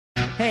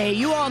Hey,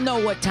 you all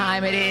know what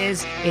time it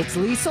is. It's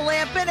Lisa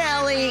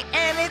Lampanelli,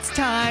 and it's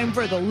time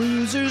for the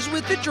Losers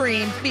with the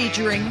Dream,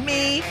 featuring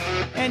me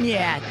and,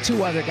 yeah,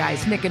 two other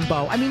guys, Nick and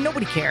Bo. I mean,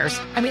 nobody cares.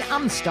 I mean,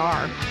 I'm the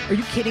star. Are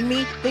you kidding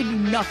me? They'd be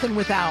nothing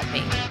without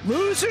me.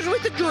 Losers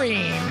with the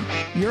Dream.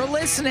 You're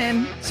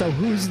listening, so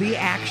who's the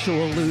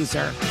actual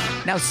loser?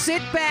 Now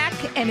sit back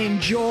and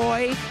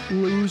enjoy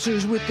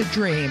Losers with the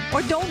Dream.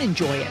 Or don't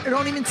enjoy it. Or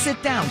don't even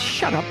sit down.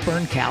 Shut up,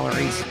 burn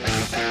calories.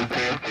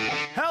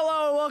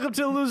 Hello, welcome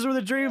to the Loser with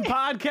a Dream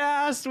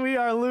podcast. We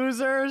are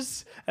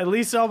losers. And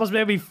Lisa almost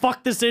made me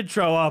fuck this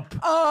intro up.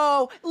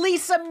 Oh,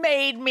 Lisa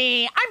made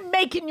me. I'm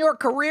making your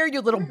career,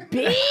 you little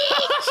bitch.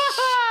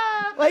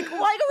 like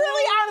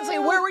really, honestly,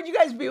 where would you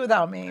guys be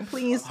without me?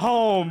 Please.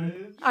 Home.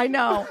 I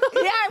know.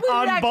 Yeah,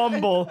 On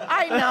Bumble.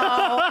 I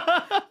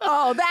know.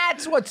 Oh,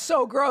 that's what's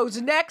so gross.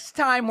 Next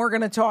time we're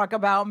going to talk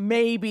about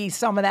maybe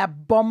some of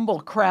that Bumble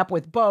crap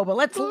with Bo, but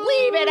let's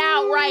leave it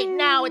out right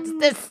now. It's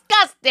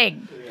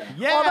disgusting.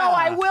 Yeah. Although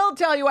I will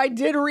tell you, I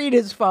did read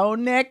his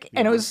phone, Nick,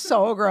 and it was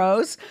so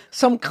gross.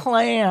 Some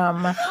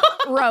clam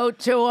wrote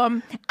to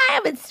him, I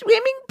have a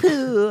swimming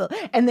pool.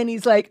 And then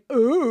he's like,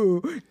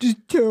 oh,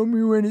 just tell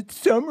me when it's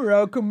summer,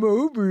 I'll come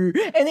over.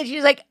 And then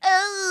she's like,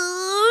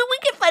 oh,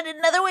 we can find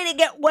another way to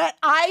get wet.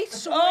 I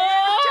swear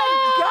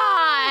to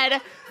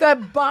God, the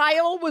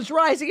bile was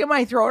rising in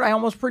my throat. I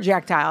almost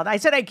projectiled. I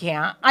said, I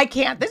can't.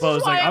 This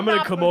Bo's is why like, I'm going to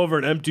not come over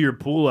and empty your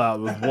pool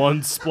out with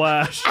one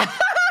splash.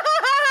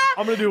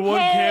 I'm going to do one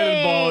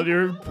cannonball and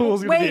your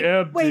pool's going to be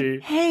empty.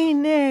 Wait, hey,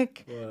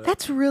 Nick,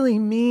 that's really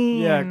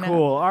mean. Yeah,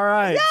 cool. All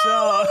right.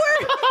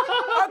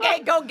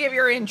 Okay, go give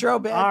your intro,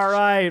 bitch. All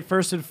right.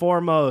 First and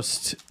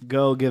foremost,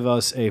 go give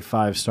us a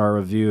 5-star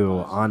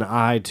review on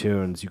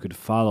iTunes. You could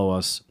follow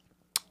us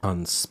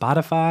on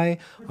Spotify,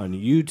 on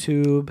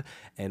YouTube,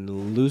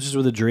 and Losers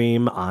with a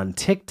Dream on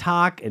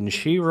TikTok, and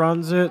she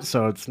runs it,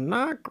 so it's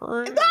not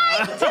great.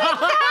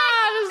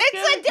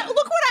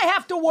 Look what I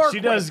have to work She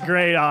with. does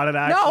great on it,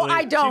 actually. No,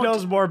 I don't. She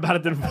knows more about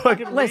it than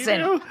fucking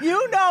Listen, we do.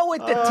 you know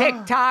with the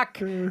TikTok,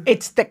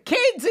 it's the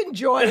kids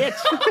enjoy it.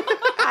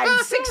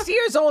 I'm 6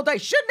 years old. I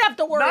shouldn't have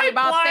to worry Night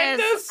about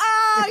blindness. this.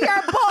 Oh,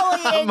 you're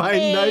bullying My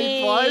me.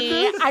 night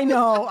blindness? I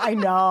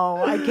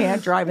know. I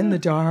can't drive in the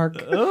dark.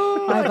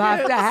 I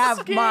have to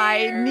have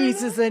my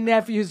nieces and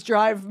nephews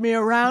drive me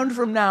around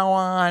from now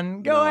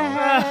on. Go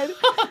ahead.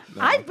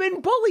 I've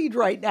been bullied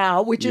right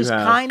now, which is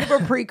have. kind of a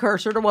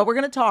precursor to what we're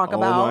going to talk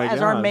about my as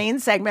our God. main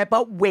segment.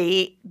 But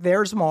wait,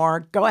 there's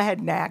more. Go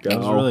ahead, Nick. That's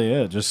really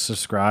it. Just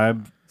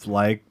subscribe,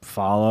 like,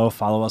 follow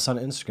us on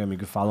Instagram. You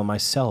could follow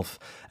myself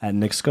at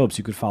Nick Scopes.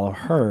 You could follow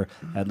her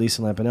at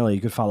Lisa Lampanelli.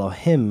 You could follow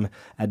him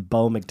at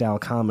Bo McDowell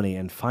Comedy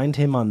and find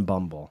him on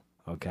Bumble.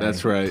 Okay,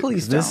 That's right.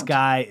 Please This don't.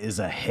 guy is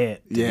a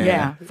hit.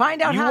 Yeah.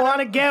 Find out You how want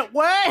to get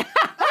wet?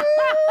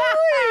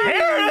 Here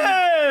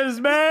it is,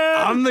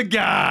 man. I'm the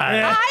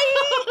guy.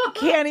 I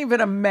can't even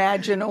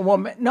imagine a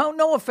woman.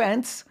 No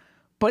offense,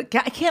 but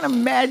I can't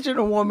imagine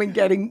a woman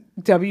getting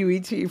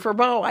WET for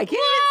Bo. I can't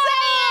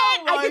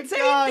even say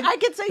it. I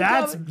could say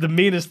That's the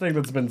meanest thing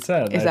that's been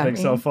said, Is I that think,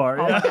 mean? so far.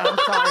 Oh, Yeah. okay, I'm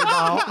sorry,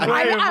 Bo.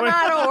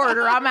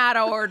 I'm out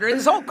of order.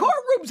 This whole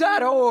courtroom's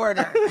out of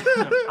order.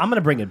 I'm going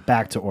to bring it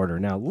back to order.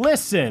 Now,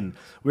 listen,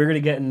 we're going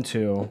to get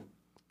into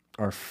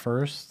our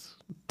first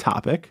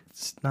Topic.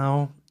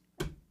 segment.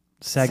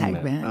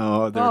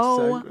 Oh, there's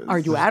segments. Are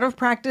you out of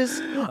practice?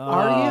 Are you?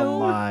 Oh,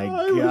 my I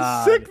God.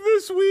 was sick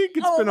this week.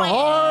 It's been my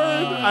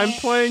hard. I'm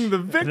playing the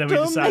And victim. then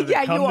we decided to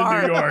Yeah, come you to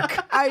are. New York.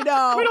 I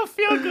know. We don't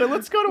feel good.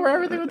 Let's go to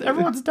where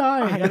everyone's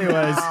dying.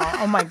 Anyways,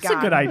 Oh my God. it's a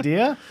good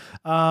idea.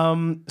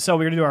 So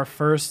we're going to do our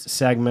first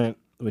segment,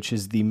 which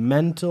is the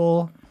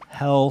mental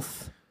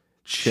health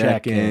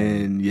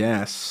check-in.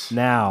 Yes.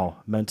 Now,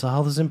 mental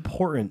health is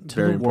important to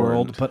Very the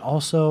world, important. but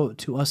also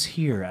to us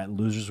here at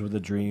Losers with a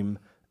Dream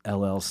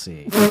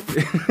LLC.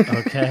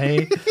 Okay?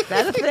 Is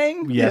that a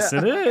thing? Yes,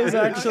 it is,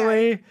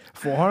 actually.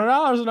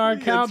 $400 in our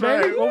account,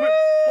 That's baby. right.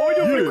 What we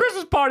doing for the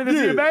Christmas party this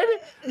year, baby?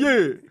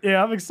 Yeah.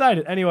 Yeah, I'm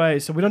excited. Anyway,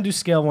 so we don't do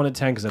scale 1 to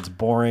 10 because that's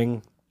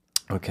boring.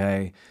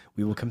 Okay?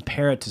 We will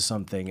compare it to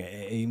something,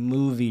 a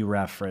movie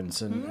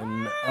reference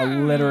and a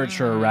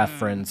literature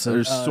reference.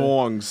 There's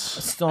songs.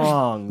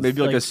 songs.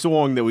 Maybe like a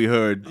song that we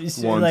heard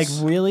once. Like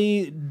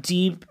really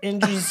deep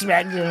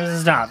introspective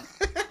stuff.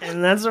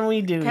 And that's what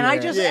we do. Can I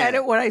here. just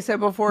edit what I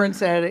said before and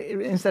said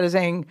instead of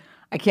saying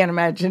I can't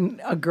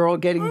imagine a girl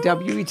getting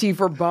WET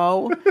for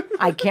Bo,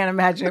 I can't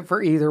imagine it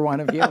for either one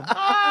of you.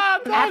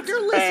 After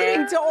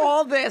listening to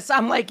all this,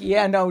 I'm like,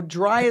 yeah, no,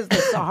 dry as the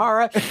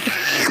Sahara.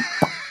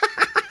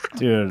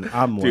 Dude,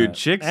 I'm Dude, wet.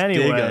 chicks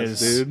Anyways, dig us,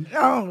 dude.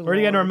 Oh, we're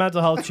gonna get into our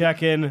mental health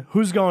check-in.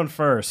 Who's going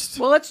first?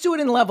 well, let's do it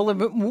in level of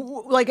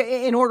like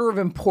in order of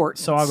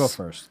importance. So I'll go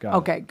first. Go.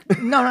 Okay.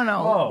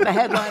 No. The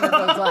headliner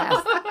goes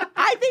last.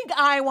 I think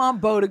I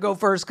want Bo to go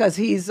first because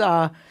he's,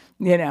 mostly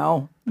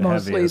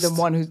heaviest. the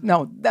one who's,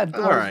 no, that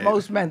All right.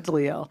 most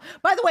mentally ill.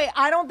 By the way,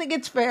 I don't think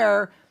it's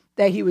fair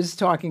that he was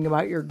talking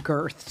about your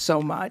girth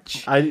so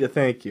much. I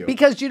thank you.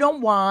 Because you know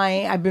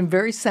why? I've been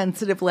very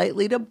sensitive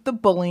lately to the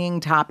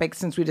bullying topic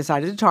since we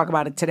decided to talk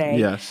about it today.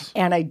 Yes.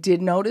 And I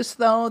did notice,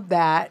 though,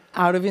 that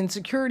out of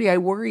insecurity, I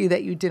worry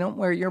that you didn't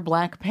wear your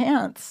black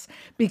pants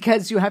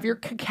because you have your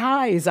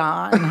kakais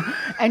on.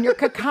 And your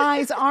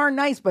kakais are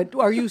nice, but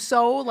are you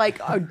so like,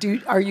 are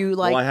you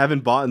like. Well, I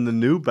haven't bought in the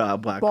new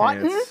black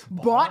pants.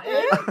 Bought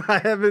in? I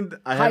haven't.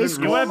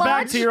 school You went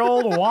back much? to your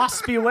old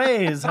waspy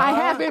ways. Huh? I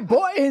haven't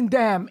bought in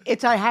them.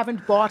 It's I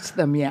haven't bought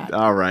them yet.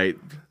 All right.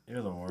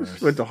 You're the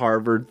worst. Went to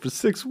Harvard for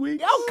 6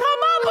 weeks. Oh, come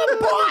on,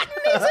 but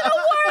boughten isn't a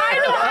word.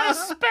 I know how to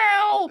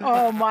spell.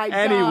 Oh, my God.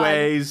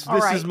 Anyways, All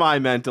this right. is my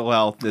mental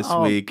health this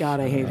Oh, week. God,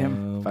 I hate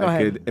him. If Go I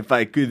ahead. could, if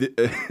I could,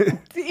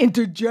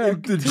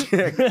 Interject.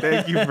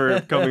 thank you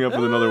for coming up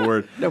with another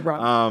word. No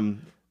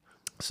problem.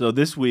 So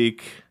this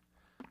week,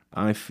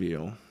 I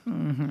feel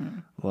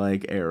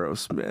like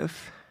Aerosmith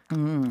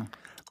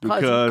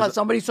Because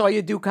somebody saw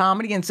you do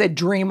comedy and said,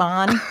 dream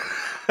on.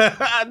 no,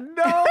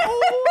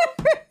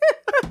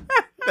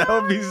 that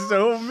would be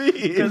so mean.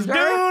 Dude,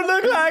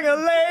 look like a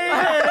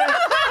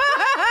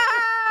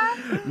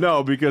lady.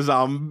 No, because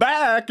I'm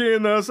back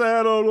in the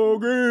saddle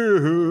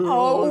again.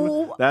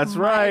 Oh, that's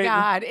my right.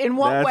 God. In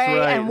what That's way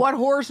right. and what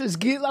horse is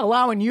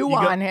allowing you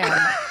on him?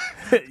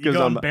 You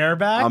going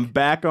bareback? I'm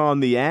back on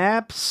the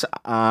apps.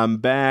 I'm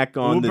back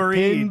on Uber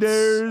the Eats,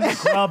 Tinders.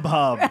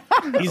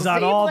 Grubhub. He's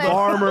on all the. Seamless.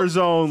 Farmers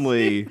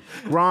Only,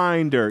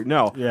 Grinder.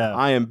 No, Yeah.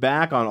 I am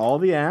back on all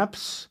the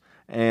apps,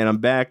 and I'm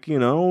back,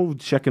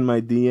 checking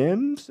my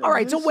DMs. All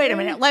right, so wait a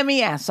minute. Let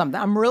me ask something.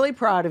 I'm really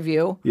proud of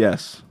you,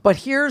 Yes. but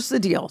here's the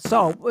deal.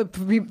 So,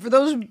 for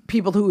those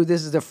people who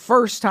this is the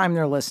first time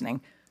they're listening,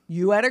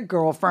 you had a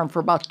girlfriend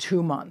for about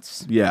 2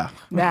 months. Yeah.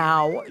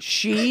 Now,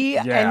 she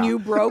Yeah. and you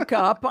broke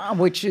up,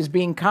 which is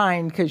being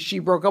kind because she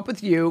broke up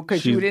with you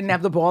because you She- didn't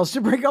have the balls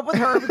to break up with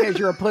her because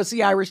you're a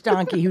pussy Irish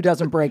donkey who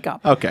doesn't break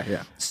up. Okay.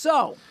 Yeah.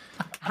 So,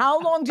 how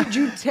long did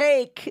you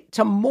take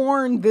to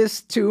mourn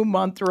this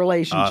 2-month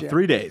relationship?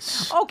 3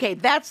 days. Okay,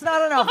 that's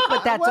not enough,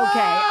 but that's okay.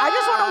 I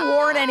just want to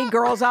warn any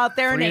girls out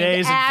there 3 named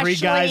days and Ashley,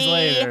 3 guys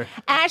later.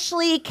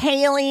 Ashley,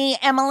 Kaylee,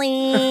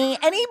 Emily,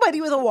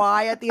 anybody with a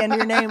Y at the end of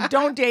your name,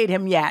 don't date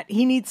him yet.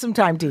 He needs some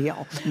time to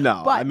heal.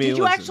 No, but I mean, did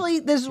you listen, actually?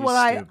 This is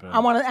what stupid. I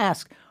want to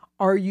ask.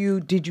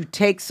 Did you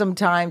take some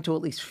time to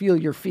at least feel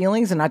your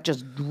feelings and not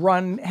just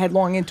run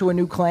headlong into a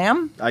new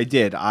clam? I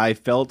did. I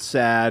felt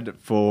sad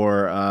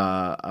for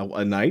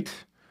a night.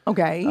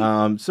 Okay.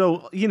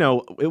 So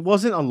it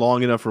wasn't a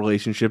long enough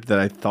relationship that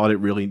I thought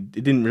it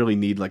didn't really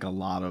need like a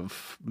lot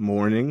of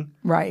mourning.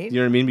 Right. You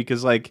know what I mean?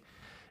 Because like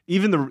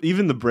even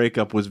the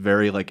breakup was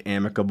very like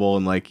amicable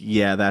and like,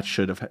 yeah, that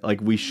should have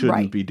like we shouldn't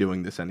Right. be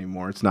doing this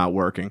anymore. It's not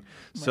working.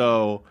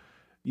 So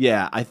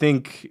yeah, I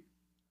think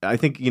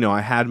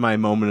I had my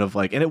moment of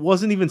like, and it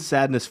wasn't even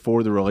sadness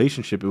for the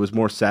relationship. It was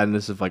more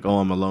sadness of like, oh,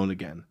 I'm alone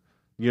again.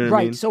 You know what I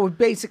Right. mean? So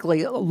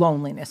basically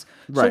loneliness.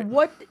 Right.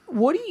 So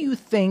what do you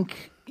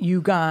think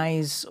you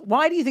guys,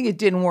 why do you think it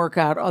didn't work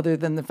out other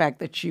than the fact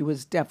that she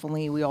was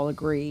definitely, we all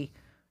agree,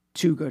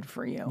 too good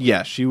for you?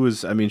 Yeah, she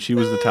was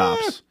the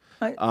tops.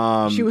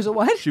 She was a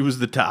what? She was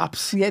the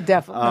tops. Yeah,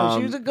 definitely. No,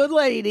 she was a good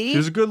lady. She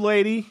was a good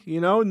lady,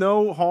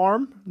 no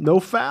harm, no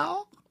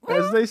foul,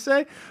 as they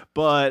say.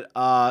 But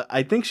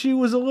I think she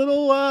was a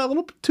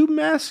little too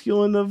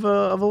masculine of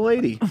a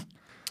lady.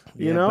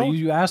 You know, But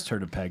you asked her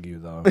to peg you,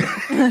 though.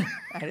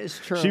 That is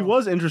true. she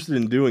was interested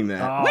in doing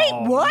that. Wait,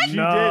 what? She did,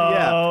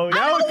 yeah.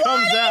 Now it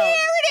comes out.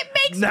 It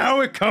makes Now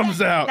it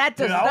comes out. that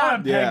does Dude, I not.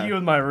 want to peg Yeah. you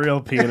with my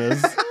real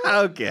penis.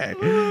 Okay.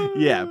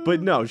 Yeah,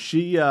 but no,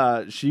 she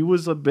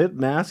was a bit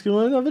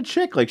masculine of a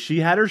chick. Like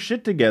she had her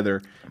shit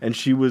together, and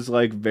she was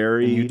like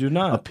very And you do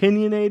not.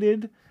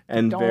 opinionated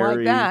and Don't very.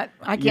 like that.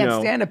 I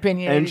can't stand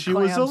opinionated And she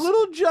was a clams.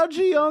 little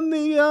judgy on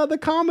the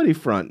comedy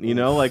front.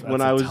 Like when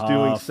that's I a was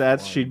doing tough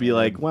sets, one, she'd be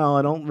like, "Well,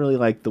 I don't really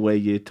like the way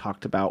you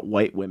talked about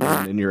white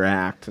women in your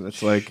act," and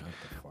it's like,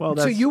 well,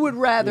 that's So you would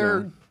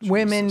rather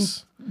women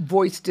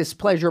voice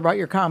displeasure about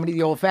your comedy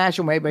the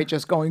old-fashioned way by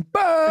just going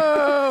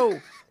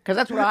boo, because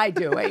that's what I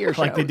do at your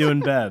show. Like they do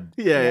in bed.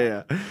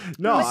 yeah.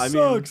 No, I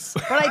mean,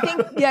 But I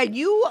think,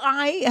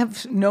 I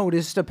have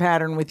noticed a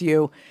pattern with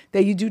you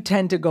that you do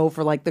tend to go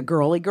for like the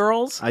girly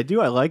girls. I do.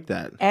 I like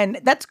that. And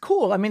that's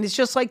cool. I mean, it's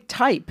just like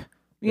type.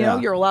 You know,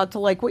 Yeah. you're allowed to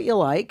like what you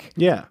like.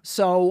 Yeah.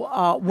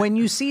 So when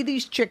you see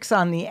these chicks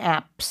on the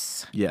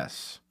apps,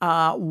 Yes.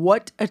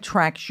 what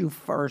attracts you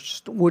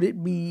first? Would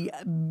it be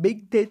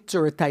big tits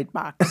or a tight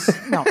box?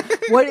 No.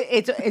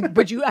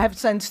 But you have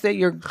sense that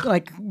you're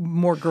like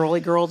more girly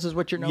girls is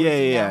what you're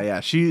noticing.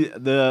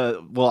 Yeah.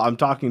 I'm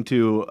talking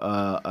to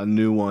a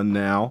new one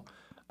now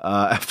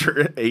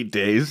after 8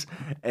 days,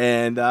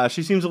 and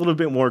she seems a little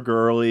bit more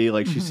girly.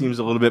 Like she seems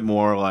a little bit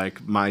more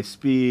like my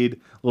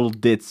speed, a little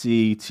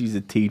ditzy. She's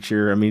a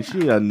teacher. I mean, she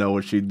doesn't know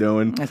what she's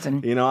doing.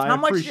 Listen, I how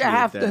much do you appreciate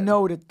have to that.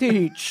 know to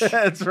teach?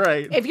 That's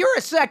right. If you're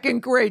a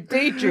second grade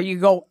teacher, you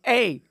go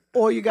A.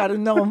 All you got to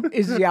know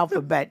is the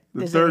alphabet.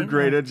 The This third ain't-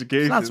 grade It's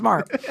education. not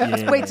smart.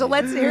 Wait, so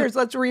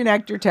let's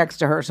reenact your text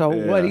to her. So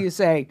what do you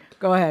say?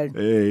 Go ahead.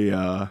 Hey,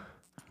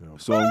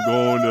 So I'm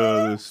going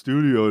to the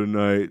studio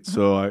tonight.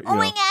 So I, you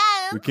know,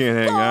 God, we can't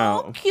hang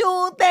out.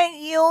 Cute that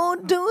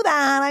you do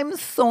that. I'm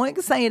so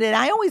excited.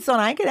 I always thought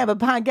I could have a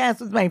podcast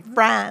with my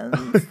friends.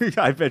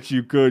 I bet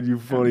you could, you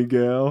funny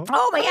gal.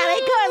 Oh my God, I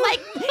could.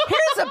 Like,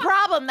 here's the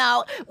problem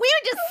though. We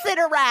would just sit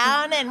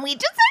around and we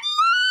just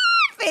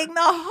are laughing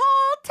the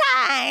whole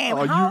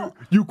time. Oh,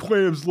 you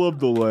clams love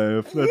to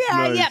laugh. That's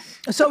nice. Yeah.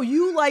 So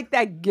you like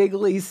that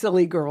giggly,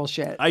 silly girl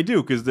shit? I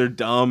do, because they're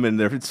dumb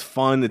and it's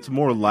fun. It's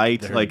more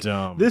light. They're like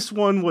dumb. This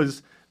one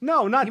was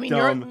not You mean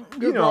dumb.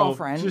 your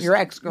girlfriend, your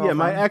ex-girlfriend?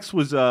 Yeah, my ex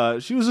was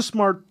she was a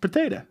smart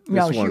potato.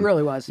 No, this she one.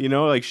 really was. You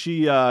know, like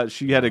she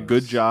had a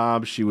good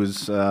job. She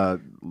was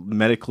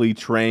medically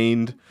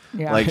trained.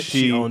 Yeah. Like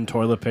She owned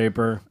toilet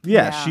paper.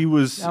 Yeah, she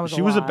was that was a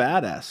she was a lot.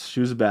 badass. She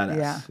was a badass.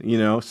 Yeah. You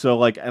know, so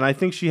like, and I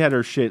think she had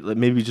her shit like,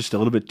 maybe just a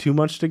little bit too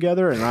much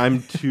together, and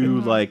I'm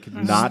too like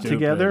not Stupid,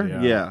 together.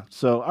 yeah.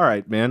 So all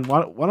right, man.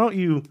 Why don't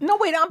you? No,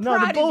 wait, I'm No, the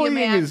proud of you, bullying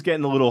man. is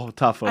getting a little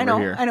tough over I know,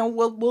 here. I know.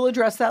 We'll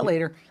address that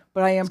later.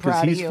 But I am Because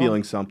proud of he's you.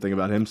 feeling something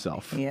about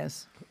himself.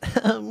 Yes.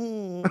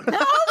 Oh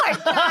my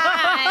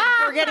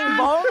God! We're getting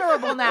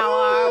vulnerable now,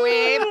 are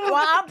we? Well,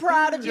 I'm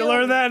proud of you. You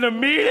learned that in a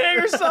meeting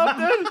or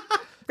something?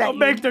 I'll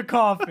make the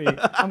coffee.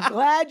 I'm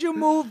glad you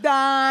moved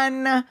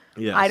on.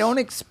 Yes. I don't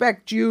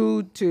expect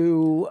you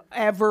to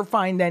ever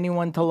find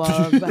anyone to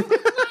love,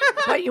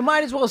 but you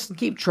might as well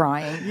keep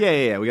trying.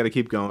 Yeah. We got to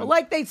keep going.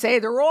 Like they say,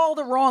 they're all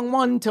the wrong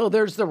one till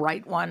there's the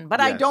right one.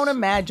 But I Yes. don't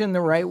imagine the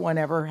right one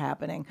ever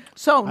happening.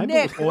 So,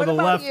 Nick, Or what the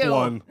about left you?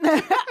 one.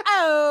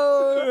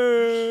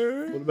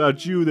 Oh. What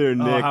about you there,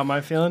 Nick? Oh, how am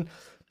I feeling?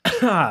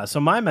 So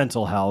my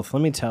mental health,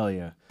 let me tell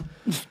you.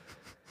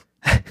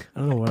 I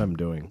don't know what I'm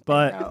doing,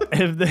 but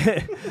if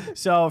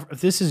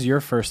this is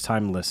your first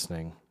time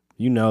listening,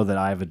 you know that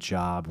I have a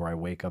job where I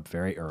wake up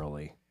very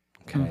early.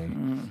 Okay,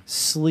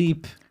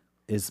 sleep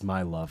is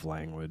my love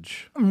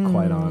language,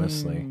 quite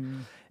honestly,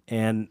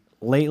 and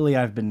lately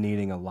I've been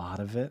needing a lot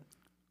of it.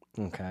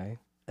 Okay,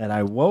 and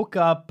I woke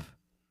up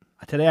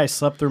today. I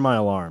slept through my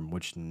alarm,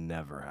 which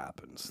never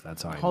happens.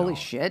 That's how I Holy know.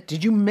 shit.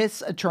 Did you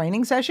miss a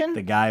training session?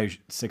 The guy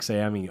 6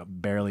 a.m. he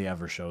barely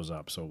ever shows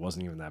up, so it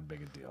wasn't even that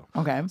big a deal.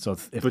 Okay. So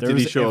if But there did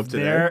he was, show if up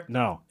today? there-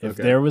 No. If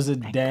Okay. there was a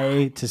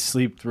day to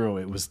sleep through,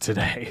 it was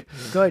today.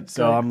 Good.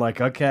 So good. I'm like,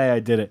 okay, I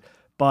did it.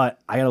 But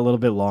I got a little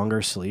bit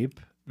longer sleep.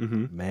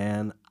 Mm-hmm.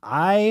 Man,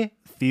 I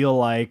feel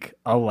like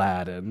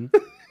Aladdin.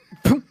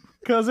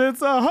 Because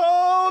it's a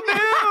whole new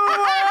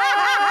world.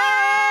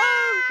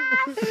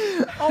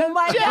 Oh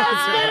my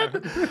God.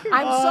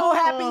 I'm so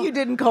happy you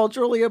didn't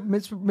culturally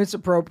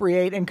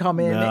misappropriate and come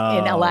in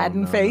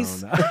Aladdin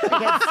face.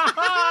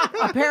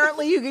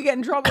 Apparently, you could get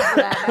in trouble for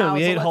that. Now,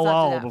 We so ate let's not do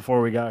halal that.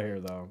 before we got here,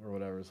 though, or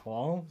whatever. Is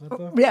halal? Is that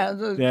the... Yeah,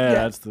 Yeah,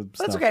 that's the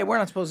That's stuff. okay. We're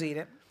not supposed to eat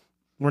it.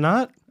 We're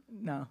not?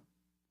 No,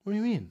 What do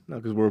you mean? No,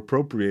 because we're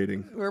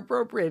appropriating. we're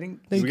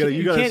appropriating. You gotta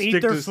can't eat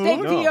stick their to food? Stick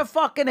no. to your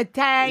fucking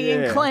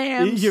Italian Yeah.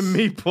 clams. Eat your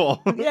meatball.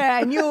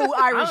 Yeah, and you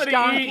Irish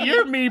donkey.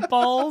 your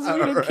meatballs.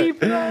 You're gonna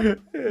keep it up.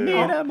 Me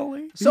and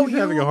Emily. So He's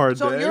having a hard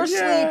so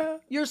day.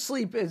 your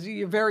sleep is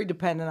you're very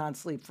dependent on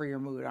sleep for your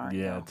mood, aren't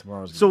you? Yeah,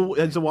 tomorrow's. So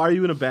why are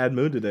you in a bad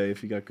mood today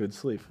if you got good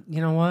sleep?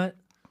 you know what?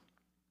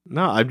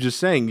 No, I'm just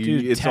saying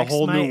Dude, it's a text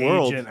whole my new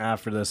world. agent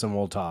after this, and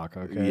we'll talk.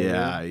 Okay?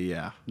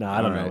 Yeah. No,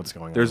 I don't All know what's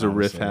going on. There's a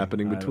riff honestly.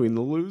 happening I- between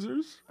the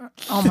losers.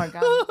 Oh my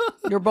God,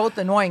 you're both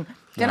annoying.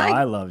 No,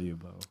 I love you,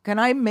 Bo. Can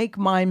I make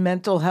my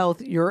mental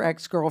health your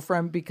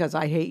ex-girlfriend because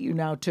I hate you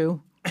now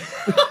too?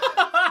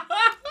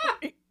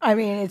 I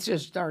mean, it's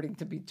just starting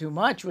to be too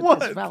much with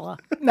this fella.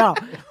 No.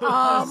 So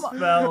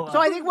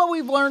I think what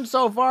we've learned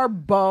so far,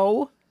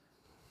 Bo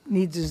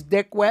needs his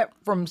dick wet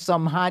from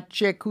some hot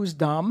chick who's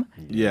dumb.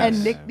 Yes.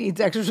 And Nick needs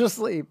extra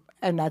sleep.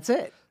 And that's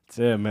it. That's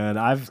it, man.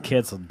 I've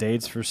canceled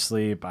dates for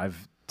sleep.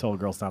 I've told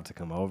girls not to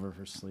come over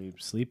for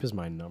sleep. Sleep is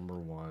my number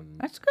one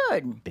That's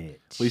good. bitch.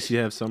 At least you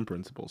have some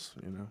principles,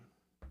 you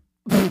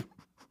know.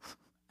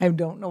 I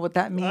don't know what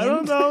that means. I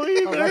don't know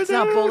either. Oh, let's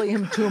not bully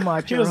him too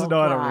much. He or doesn't he'll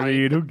know how to cry.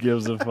 read. Who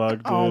gives a fuck,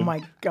 dude? Oh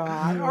my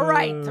God. All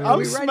right. Are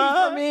we ready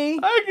for me?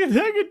 I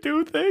can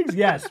do things.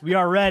 Yes, we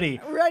are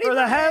ready. Ready for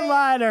the for me?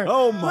 headliner.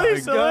 Oh my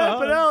Lisa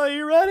God. Lampanelli,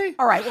 you ready?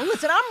 All right. Well,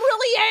 listen, I'm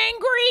really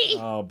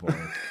angry Oh boy.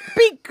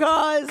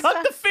 because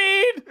Cut the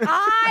feed.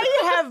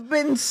 I have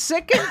been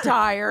sick and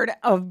tired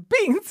of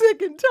being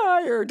sick and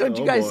tired. Don't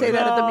you Oh, guys boy. say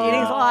that at the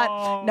meetings a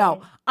lot?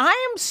 No.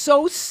 I am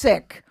so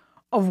sick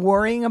of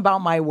worrying about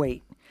my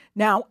weight.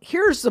 Now,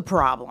 here's the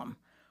problem.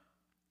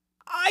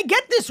 I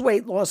get this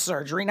weight loss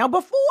surgery. Now,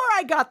 before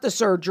I got the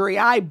surgery,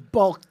 I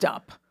bulked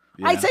up.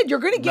 I said, you're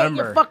going to get your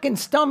Remember. fucking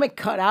stomach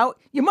cut out.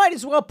 You might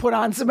as well put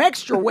on some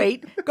extra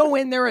weight, go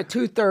in there at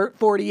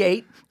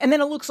 248, and then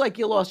it looks like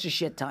you lost a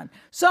shit ton.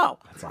 So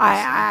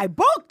I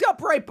bulked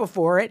up right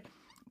before it,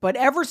 but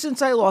ever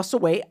since I lost the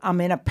weight,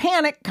 I'm in a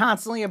panic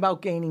constantly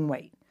about gaining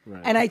weight.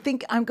 Right. And I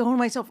think I'm going to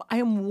myself, I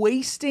am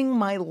wasting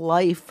my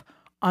life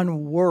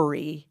on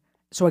worry.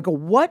 So I go,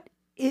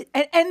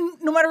 and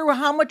no matter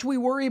how much we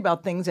worry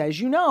about things, as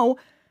you know,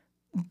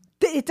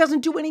 it doesn't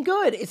do any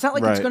good. It's not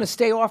like it's Right. going to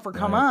stay off or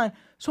come on.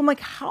 So I'm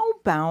like, how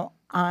about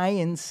I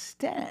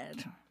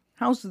instead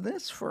How's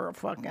this for a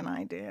fucking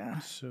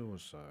idea?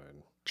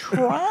 Suicide.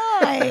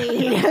 Try.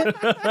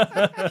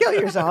 Kill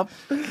yourself.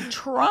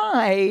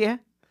 Try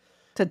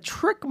to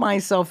trick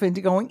myself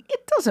into going,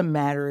 it doesn't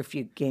matter if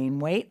you gain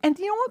weight. And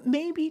you know what?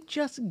 Maybe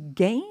just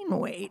gain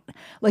weight.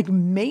 Like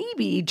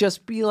maybe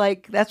just be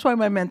like, that's why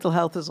my mental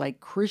health is like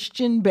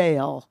Christian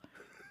Bale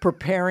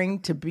preparing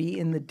to be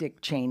in the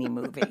Dick Cheney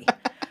movie.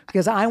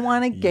 Because I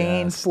want to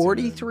gain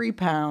 43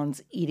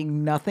 pounds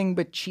eating nothing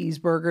but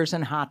cheeseburgers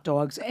and hot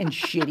dogs and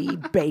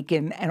shitty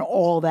bacon and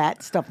all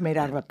that stuff made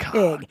out of a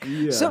pig.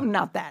 yeah. So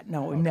not that.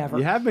 No, never.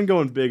 You have been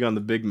going big on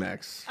the Big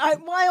Macs.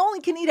 I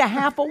only can eat a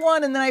half of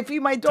one, and then I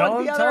feed my dog Tell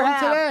the him- other tell him half.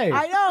 today.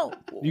 I know.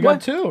 You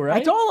got two,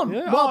 right? I told him.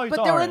 Yeah. Well, Oh, but it's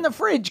they're all in right. the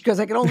fridge because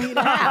I can only eat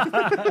a half.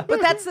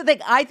 But that's the thing.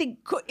 I think.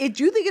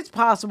 Do you think it's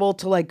possible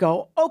to like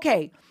go,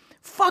 okay,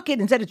 fuck it,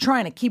 instead of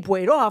trying to keep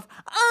weight off,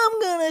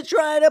 I'm gonna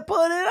try to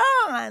put it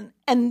on,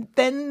 and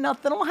then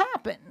nothing will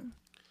happen.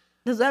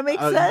 Does that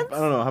make sense? I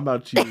don't know. How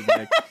about you, Nick?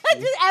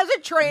 As a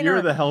trainer,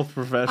 You're the health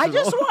professional. I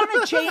just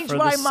want to change For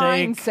my the sake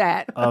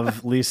mindset.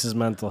 of Lisa's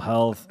mental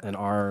health and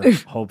our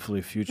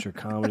hopefully future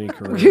comedy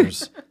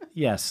careers.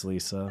 Yes,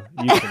 Lisa,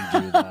 you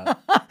can do that.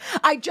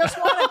 I just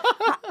want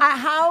to.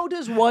 How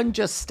does one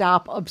just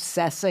stop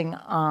obsessing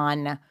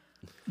on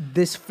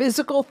this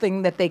physical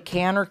thing that they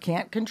can or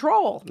can't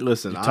control?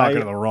 Listen, Talking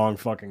to the wrong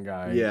fucking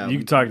guy. Yeah. You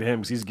can talk to him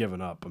because he's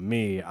given up. But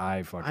me,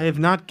 I have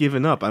not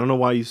given up. I don't know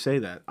why you say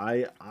that.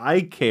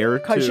 I care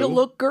too. Because you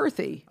look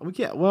girthy.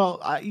 Yeah,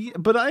 well,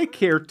 but I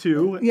care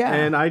too. Yeah.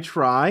 And I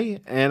try.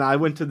 And I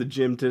went to the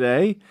gym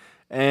today,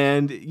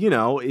 and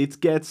it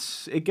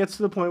gets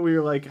to the point where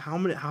you're like, how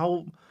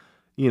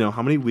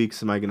many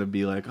weeks am I gonna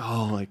be like,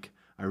 oh, like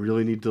I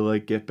really need to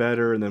like get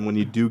better, and then when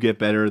you do get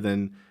better,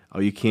 then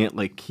you can't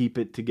like keep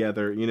it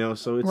together,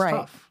 so it's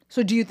tough.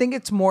 So do you think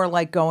it's more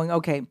like going,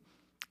 okay,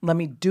 let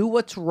me do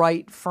what's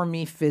right for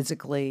me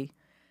physically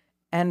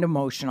and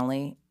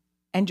emotionally,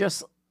 and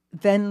just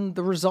then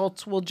the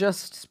results will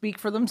just speak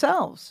for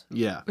themselves?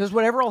 Yeah. Because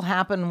whatever will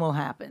happen will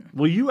happen.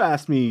 Well, you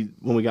asked me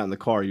when we got in the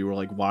car, you were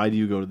like, why do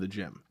you go to the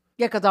gym?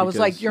 Yeah, because I was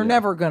like, Because, you're yeah.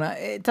 never gonna,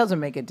 it doesn't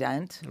make a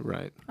dent.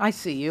 Right. I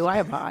see you. I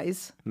have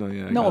eyes. No,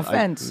 yeah. No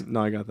offense.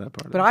 I got that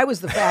part. But I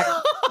was the fat.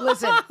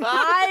 Listen,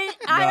 I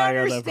I got that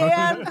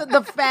understand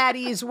the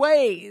fatty's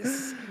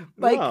ways.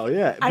 Like, oh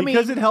yeah, I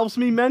because mean, it helps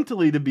me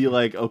mentally to be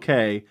like,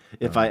 okay,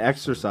 if I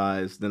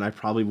exercise, then I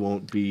probably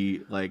won't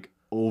be like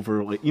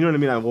overly, you know what I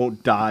mean? I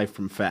won't die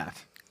from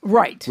fat,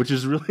 right. which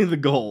is really the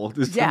goal,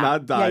 is yeah. to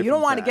not die. Yeah, you don't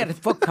from want to fat. get his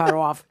foot cut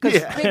off.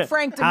 Because Big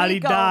Frank D'Amico. How'd he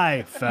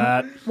die,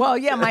 fat? Well,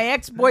 yeah, my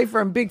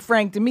ex-boyfriend, Big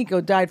Frank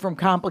D'Amico, died from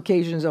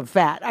complications of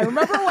fat. I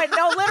remember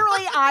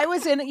literally, I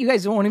was in it. You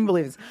guys won't even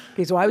believe this.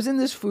 Okay, so I was in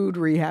this food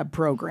rehab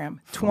program,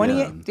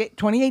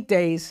 28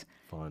 days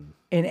Fun.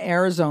 in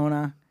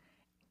Arizona.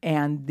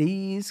 And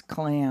these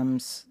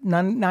clams,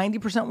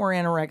 90% were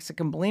anorexic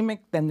and bulimic.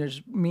 Then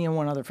there's me and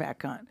one other fat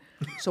cunt.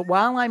 So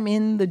while I'm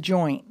in the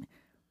joint,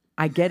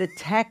 I get a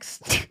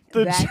text.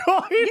 The that,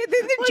 joint? Yeah,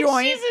 the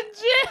joint. She's in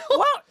jail.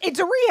 Well, it's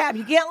a rehab.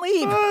 You can't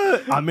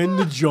leave. I'm in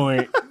the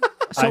joint.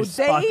 So I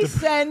spot they the-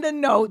 send a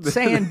note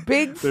saying,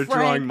 Big They're Frank.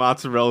 drawing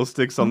mozzarella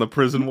sticks on the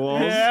prison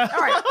walls. Yeah. All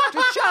right,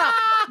 just shut up.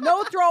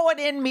 No throwing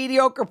in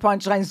mediocre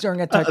punchlines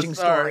during a touching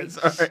story.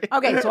 Sorry.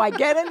 Okay, so I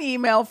get an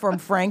email from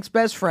Frank's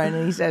best friend,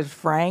 and he says,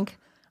 Frank,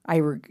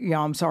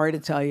 I'm sorry to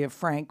tell you,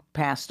 Frank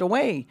passed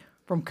away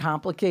from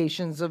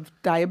complications of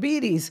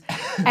diabetes.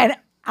 And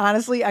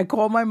honestly, I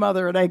called my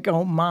mother and I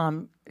go,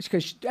 Mom,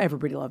 because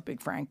everybody loved Big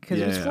Frank because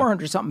it was Yeah.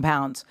 400 something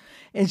pounds.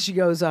 And she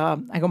goes, I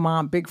go,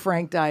 Mom, Big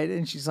Frank died.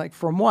 And she's like,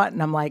 from what?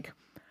 And I'm like,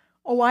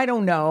 oh, I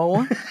don't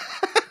know.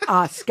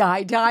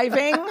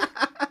 Skydiving.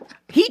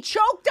 He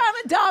choked on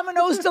a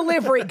Domino's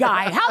delivery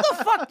guy. How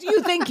the fuck do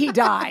you think he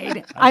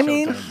died? I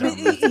mean, choked on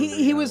a Domino's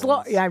he was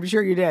low. Yeah, I'm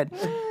sure you did.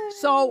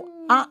 So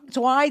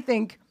I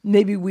think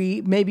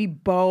maybe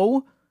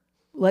Bo,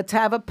 let's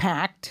have a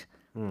pact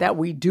that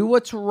we do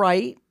what's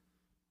right,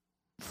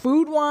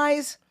 food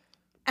wise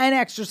and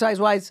exercise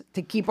wise,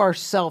 to keep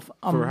ourselves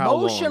how long?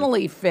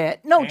 emotionally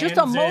fit. No, just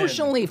Hands in.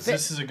 emotionally fit.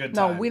 This is a good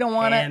No, time. we don't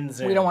want Hands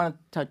to. We in. don't want to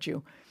touch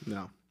you.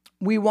 No.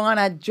 We want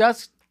to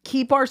just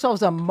keep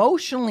ourselves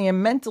emotionally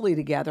and mentally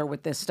together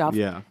with this stuff.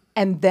 Yeah.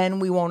 And then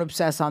we won't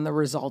obsess on the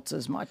results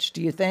as much.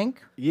 Do you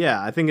think?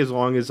 Yeah, I think as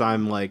long as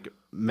I'm like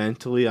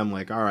mentally, I'm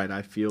like, all right,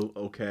 I feel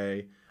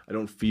okay. I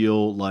don't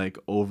feel like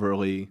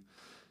overly,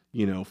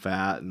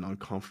 fat and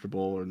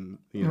uncomfortable, and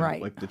Right.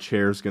 like the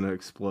chair's gonna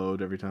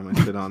explode every time I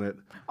sit on it.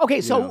 Okay,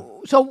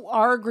 so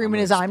our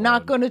agreement is I'm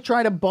not going to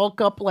try to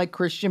bulk up like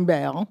Christian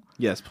Bale.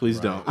 Yes, please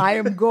don't, I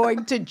am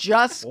going to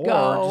just Or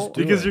go, just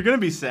do because it. you're gonna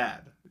be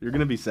sad. You're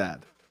gonna be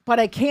sad. but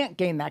I can't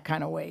gain that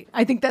kind of weight.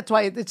 I think that's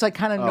why it's like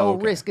kind of no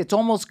okay. risk. It's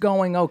almost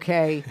going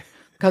okay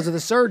because of the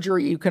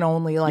surgery. You can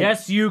only like,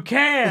 Yes, you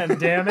can,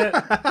 damn it.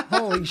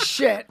 holy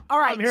shit. All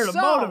right, I'm here to so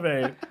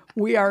motivate.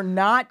 we are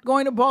not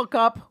going to bulk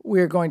up.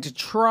 We're going to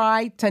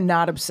try to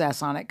not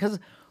obsess on it. Because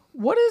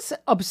what does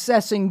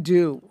obsessing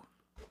do?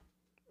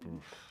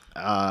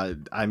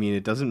 I mean,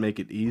 it doesn't make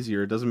it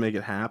easier. It doesn't make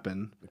it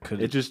happen.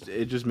 It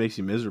just makes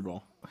you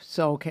miserable.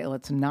 So, okay,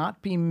 let's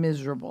not be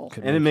miserable.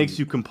 And it makes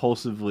you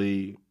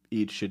compulsively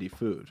eat shitty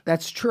food.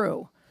 That's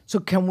true. So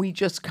can we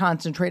just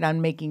concentrate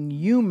on making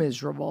you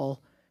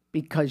miserable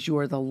because you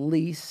are the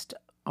least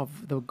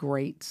of the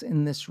greats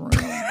in this room?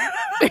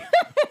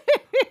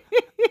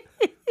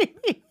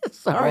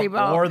 Sorry,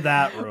 Bo. Or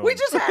that room. We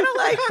just had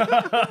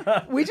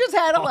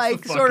to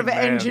like sort of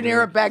fucking man,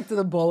 engineer dude. it back to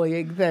the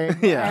bullying thing.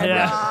 Yeah. And,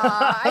 Yeah.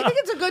 I think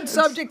it's a good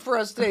subject for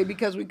us today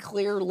because we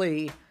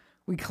clearly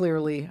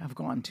have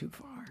gone too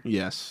far.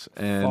 Yes,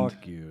 and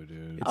Fuck you,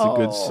 dude. it's a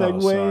good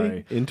segue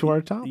sorry. into our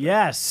topic.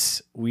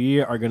 Yes,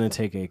 we are going to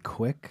take a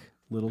quick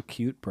little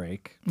cute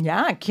break.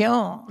 Yeah,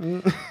 kill.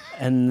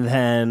 And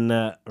then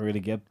we're going to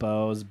get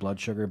Bo's blood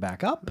sugar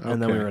back up.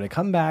 And then Okay. we're going to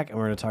come back and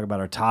we're going to talk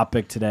about our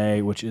topic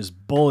today, which is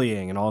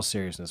bullying. In all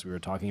seriousness, we were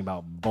talking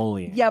about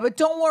bullying. Yeah, but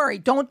don't worry.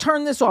 Don't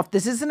turn this off.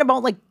 This isn't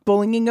about like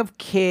bullying of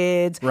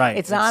kids. Right.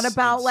 It's not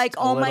about it's like, a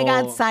oh my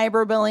God, little-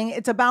 cyberbullying.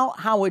 It's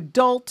about how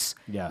adults,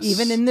 Yes.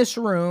 even in this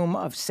room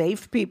of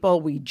safe people,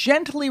 we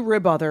gently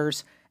rib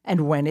others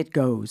and when it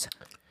goes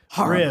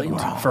horribly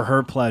Ribbed wrong. for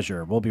her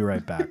pleasure. We'll be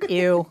right back.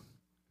 Ew.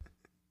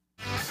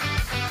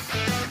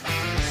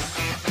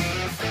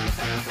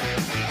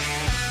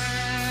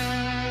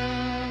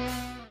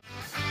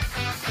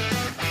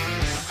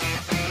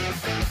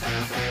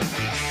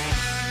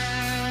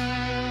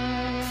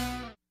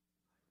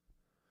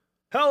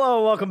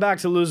 Hello, welcome back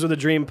to Loser the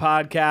Dream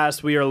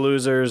podcast. We are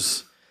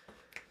losers.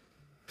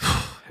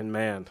 And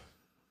man,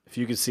 if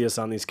you could see us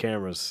on these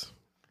cameras,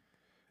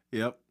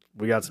 Yep,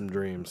 we got some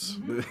dreams.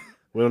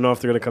 We don't know if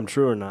they're going to come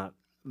true or not.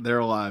 they're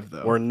alive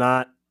though. We're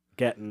not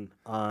getting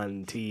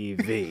on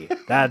TV.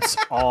 That's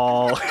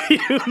all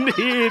you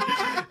need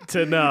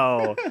to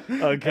know.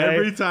 Okay?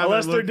 Every time I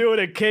Unless they're look- doing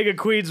a King of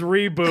Queens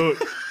reboot.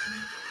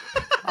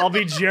 I'll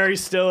be Jerry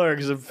Stiller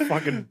because I'm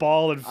fucking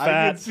bald and I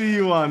fat. could see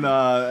you on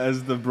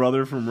as the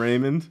brother from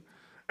Raymond.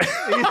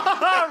 Robert?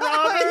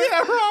 Yeah,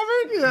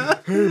 Robert. Yeah.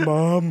 Hey,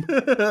 Mom.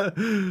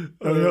 I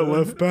got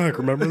left back.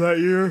 Remember that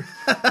year?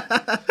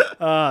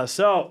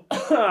 So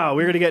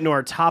we're going to get into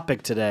our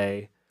topic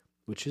today,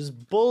 which is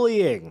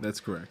bullying.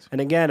 That's correct.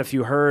 And again, if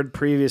you heard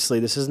previously,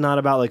 this is not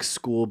about like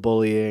school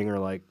bullying or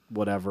like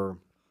whatever.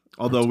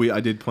 Although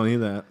I did plenty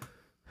of that.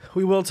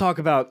 We will talk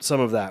about some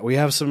of that. I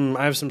have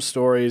some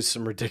stories,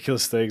 some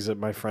ridiculous things that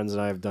my friends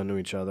and I have done to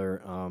each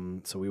other.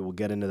 So we will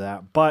get into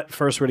that. But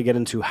first, we're going to get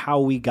into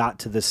how we got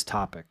to this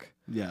topic.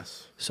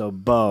 Yes, So,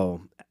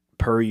 Bo,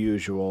 per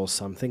usual,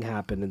 something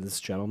happened in this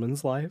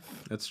gentleman's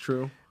life, that's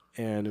true.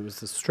 and it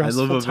was a I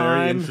stressful live a time.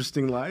 very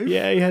interesting life.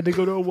 Yeah, he had to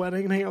go to a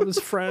wedding and hang out with his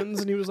friends,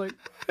 and he was like,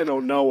 I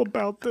don't know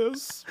about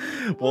this.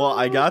 Well,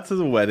 I got to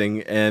the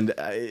wedding, and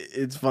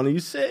it's funny you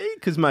say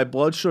because my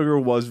blood sugar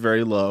was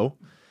very low,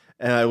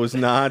 and I was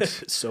not.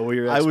 So were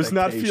your I was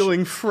not expectations.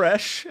 feeling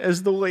fresh,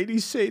 as the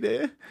ladies say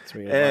there. That's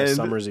what we had last and-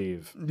 summer's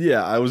eve.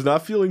 Yeah, I was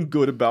not feeling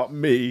good about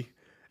me,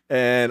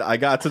 and I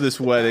got to this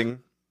wedding,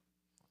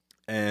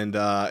 and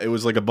it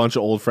was like a bunch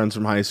of old friends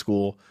from high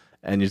school,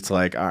 and it's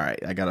like, all right,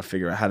 I got to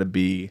figure out how to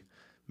be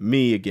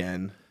me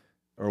again,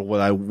 or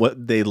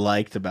what they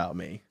liked about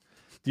me.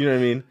 Do you know what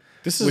I mean?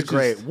 This is Which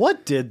great.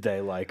 What did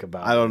they like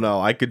about I don't know.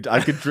 I could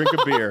drink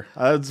a beer.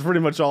 That's pretty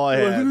much all I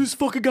Like, look at had. this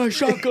fucking guy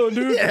shotgun,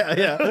 dude.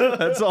 Yeah.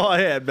 That's all I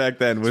had back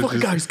then. Was Fucking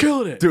just, guy's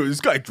killing it. dude,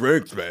 this guy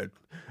drinks, man.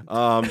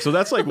 So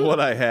that's like what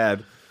I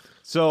had.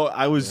 So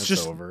I was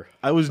over.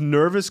 I was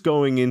nervous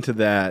going into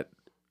that,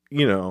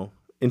 wedding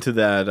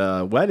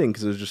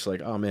because it was just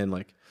like, oh man,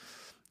 like,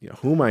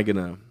 who am I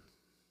gonna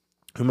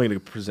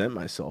present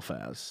myself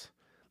as?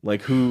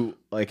 Like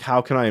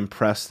how can I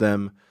impress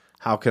them?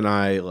 How can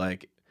I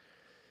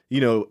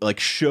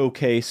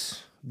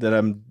showcase that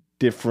I'm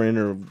different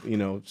or,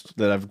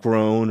 that I've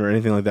grown or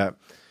anything like that.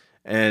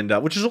 And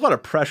which is a lot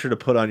of pressure to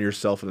put on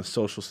yourself in a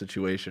social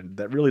situation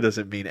that really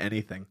doesn't mean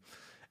anything.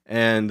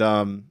 And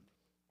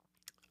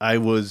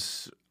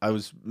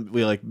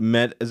we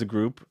met as a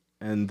group,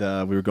 and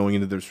we were going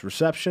into this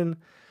reception,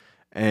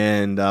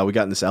 and we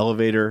got in this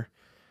elevator,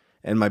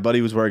 and my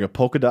buddy was wearing a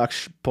polka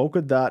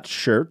dot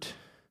shirt.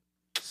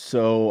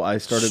 So I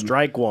started.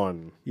 Strike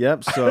one.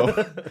 Yep.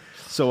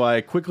 So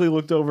I quickly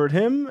looked over at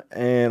him,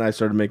 and I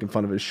started making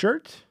fun of his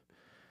shirt.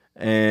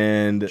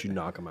 And Did you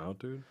knock him out,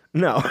 dude?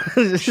 no,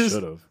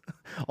 Should have.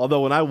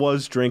 although when I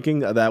was drinking,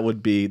 that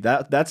would be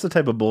that's the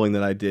type of bullying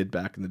that I did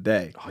back in the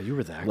day. Oh, you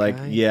were that Like,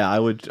 guy? yeah, I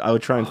would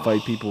try and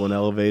fight people in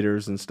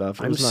elevators and stuff.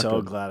 It I'm was not so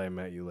good. glad I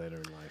met you later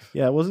in life.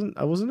 Yeah, I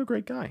wasn't a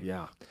great guy.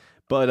 Yeah.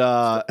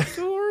 But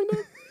Still are in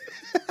there?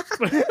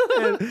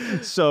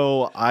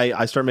 so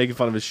I start making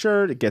fun of his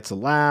shirt. It gets a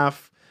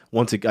laugh.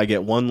 Once I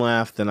get one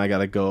laugh, then I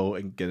gotta go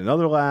and get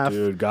another laugh.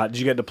 Dude, did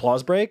you get an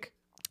applause break?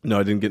 No,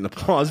 I didn't get an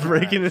applause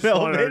break in an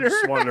elevator.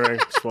 Just wondering.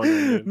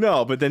 Dude.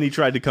 No, but then he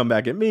tried to come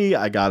back at me.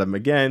 I got him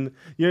again.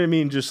 You know what I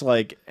mean? Just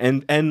like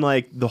and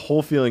like the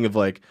whole feeling of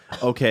like,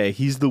 okay,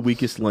 he's the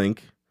weakest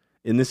link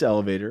in this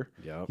elevator.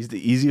 Yep. He's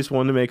the easiest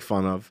one to make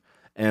fun of,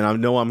 and I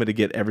know I'm going to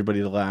get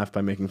everybody to laugh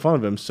by making fun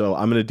of him. So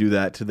I'm going to do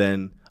that to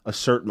then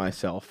assert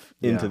myself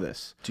into Yeah.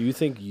 this. Do you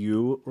think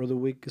you were the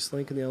weakest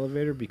link in the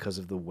elevator because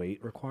of the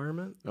weight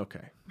requirement?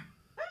 Okay.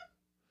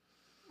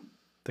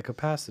 the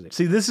capacity.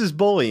 See, this is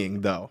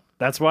bullying, though.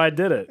 That's why I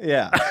did it.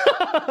 Yeah.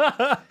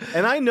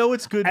 And I know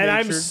it's good And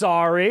natured. I'm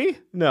sorry.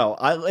 No,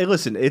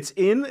 listen,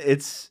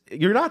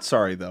 you're not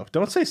sorry, though.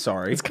 Don't say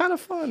sorry. It's kind of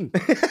fun.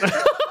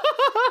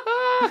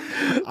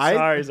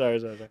 Sorry.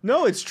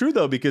 No, it's true,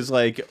 though, because,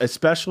 like,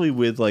 especially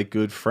with, like,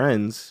 good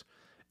friends,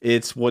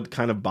 it's what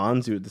kind of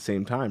bonds you at the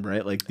same time,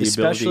 right? Like, the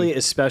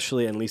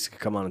Especially, and Lisa could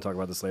come on and talk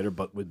about this later,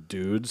 but with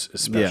dudes,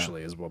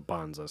 especially, is what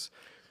bonds us.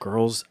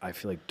 Girls, I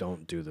feel like,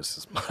 don't do this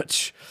as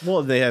much.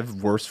 Well, they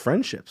have worse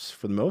friendships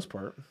for the most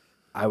part.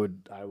 I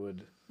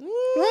would.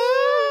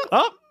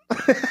 Oh!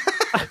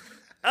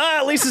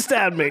 Lisa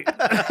stabbed me.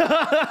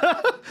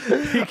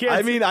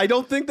 I mean, I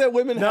don't think that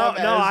women have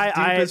as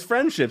deep as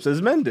friendships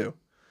as men do.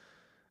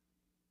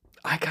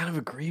 I kind of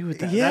agree with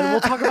that. Yeah.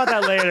 We'll talk about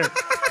that later.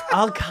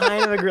 I'll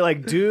kind of agree.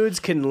 Like, dudes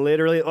can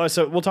literally. Oh,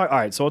 so we'll talk. All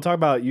right. So we'll talk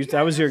about you.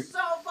 That was your. So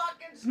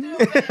fucking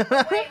stupid.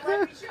 Wait,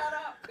 let me shut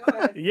up. Go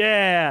ahead.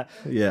 Yeah.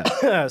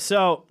 Yeah.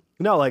 So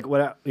no, like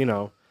what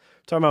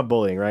talking about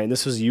bullying, right? And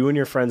this was you and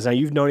your friends. Now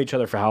you've known each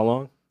other for how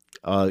long?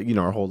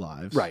 Our whole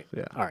lives. Right.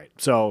 Yeah. All right.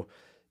 So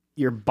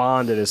you're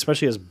bonded,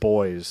 especially as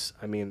boys.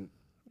 I mean,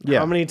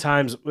 how many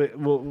times?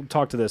 We'll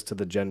talk to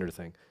the gender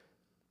thing.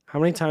 How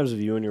many times have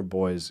you and your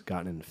boys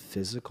gotten in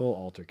physical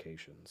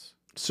altercations?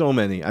 So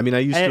many. I mean, I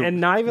used to,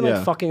 and not even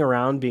like fucking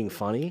around, being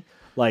funny.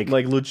 Like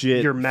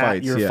legit. You're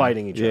fights, You're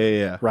fighting each other.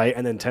 Yeah. Right.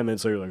 And then 10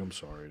 minutes later, you're like, I'm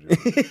sorry,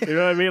 dude. You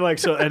know what I mean? Like,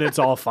 so, and it's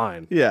all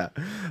fine. Yeah.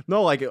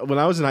 No, like when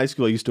I was in high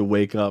school, I used to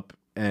wake up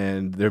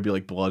and there'd be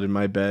like blood in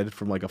my bed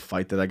from like a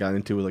fight that I got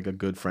into with like a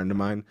good friend of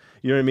mine.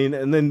 You know what I mean?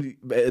 And then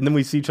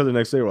we see each other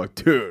next day. We're like,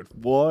 dude,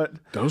 what?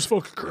 That was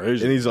fucking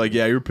crazy. And he's like,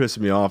 yeah, you're pissing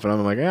me off. And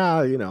I'm like,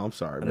 I'm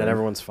sorry. And man. then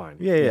everyone's fine.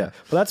 Yeah.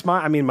 But that's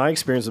my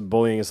experience with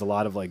bullying is a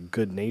lot of like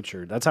good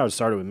natured. That's how it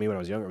started with me when I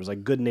was younger. It was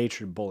like good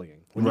natured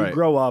bullying. When you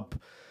grow up,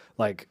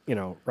 like,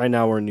 right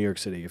now we're in New York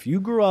City. If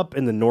you grew up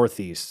in the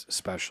Northeast,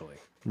 especially,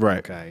 right.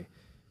 Okay,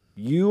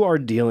 you are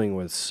dealing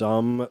with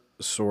some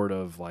sort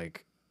of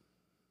like,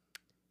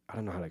 I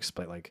don't know how to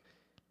explain. Like,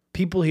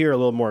 people here are a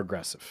little more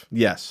aggressive.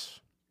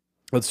 Yes.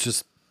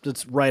 It's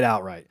right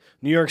outright.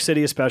 New York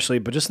City especially,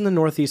 but just in the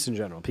Northeast in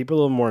general, people are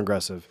a little more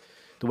aggressive.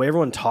 The way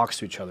everyone talks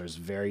to each other is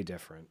very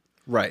different.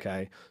 Right.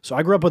 Okay. So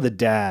I grew up with a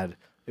dad.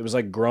 It was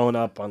like growing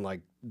up on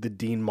like the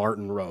Dean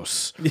Martin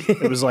roast.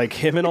 It was like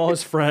him and all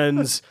his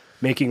friends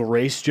making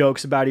race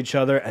jokes about each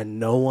other, and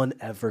no one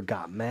ever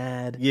got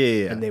mad.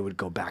 Yeah. And they would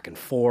go back and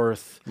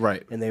forth.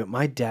 Right. And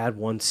my dad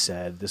once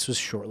said, this was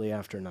shortly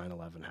after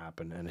 9/11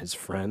 happened, and his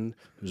friend,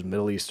 who's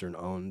Middle Eastern,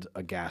 owned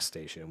a gas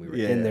station. We were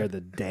in there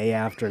the day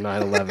after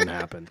 9/11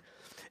 happened.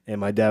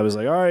 And my dad was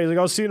like, all right, he's like,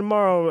 I'll see you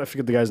tomorrow. I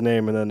forget the guy's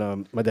name. And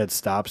then my dad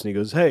stops and he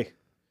goes, hey,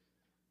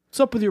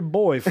 what's up with your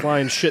boy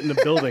flying shit into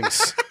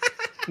buildings?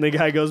 And the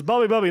guy goes,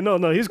 Bobby,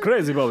 no, he's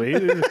crazy, Bobby.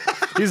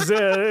 He's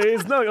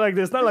not like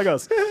this, not like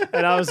us.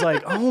 And I was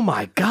like, oh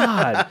my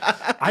God.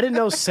 I didn't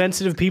know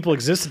sensitive people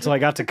existed until I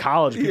got to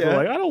college. People were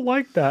like, I don't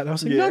like that. And I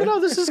was like, no,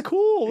 this is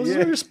cool. This is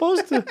what you're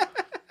supposed to.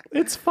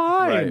 It's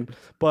fine. Right.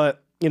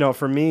 But,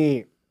 for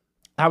me,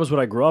 that was what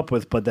I grew up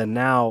with. But then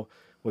now,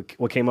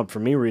 what came up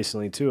for me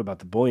recently, too, about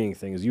the bullying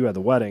thing is you had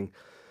the wedding.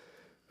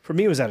 For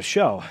me, it was at a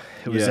show.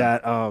 It was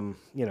at, one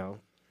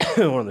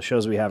of the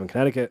shows we have in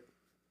Connecticut.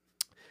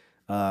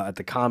 At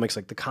the comics,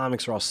 like the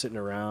comics are all sitting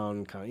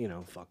around, kind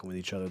of, fucking with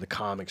each other. The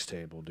comics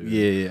table, dude.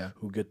 Yeah.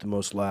 Who get the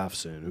most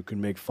laughs in? Who can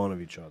make fun of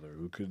each other?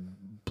 Who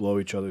could blow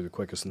each other the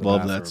quickest in the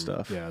Love bathroom? that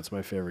stuff. Yeah, it's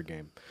my favorite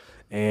game.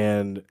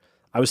 And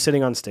I was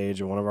sitting on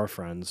stage, and one of our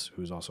friends,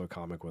 who's also a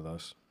comic with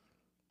us,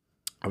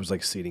 I was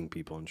like seating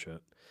people and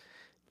shit.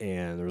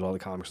 And there was all the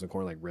comics in the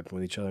corner like ripping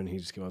with each other, and he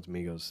just came up to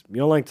me, and goes, "You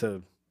don't like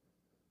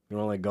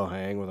go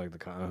hang with like the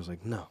comics?" I was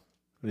like, "No.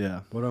 Yeah.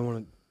 What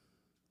do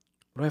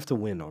I have to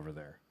win over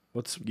there?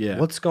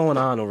 What's going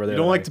on over there?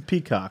 You don't like to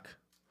peacock.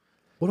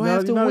 What do I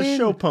have to win? You're not win? a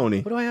show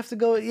pony. What do I have to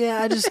go?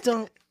 Yeah, I just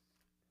don't.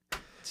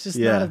 It's just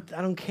not.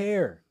 I don't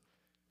care.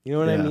 You know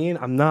what I mean?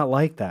 I'm not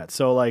like that.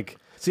 So like,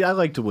 see, I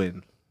like to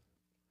win.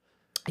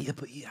 Yeah,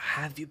 but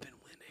have you been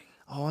winning?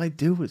 All I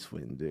do is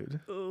win, dude.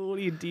 Oh, what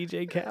are you,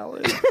 DJ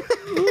Khaled?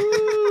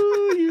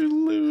 Ooh,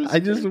 you lose. I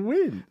just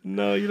win.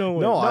 No, you don't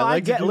win. No, I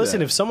like to do listen,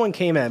 that. if someone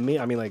came at me,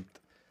 I mean, like,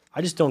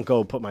 I just don't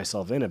go put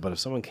myself in it. But if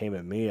someone came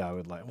at me, I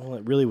would like. Well,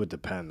 it really would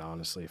depend,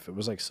 honestly. If it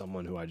was like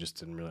someone who I just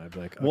didn't really, I'd be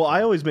like. Okay. Well,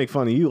 I always make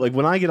fun of you. Like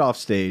when I get off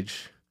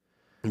stage,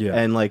 yeah,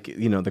 and like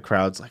the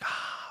crowd's like,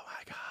 oh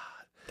my God.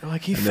 They're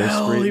like, he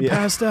fell, he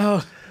passed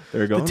out.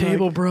 They're going, the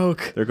table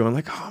broke. They're going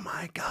like, oh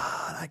my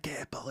God, I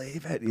can't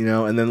believe it.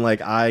 And then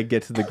like I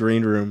get to the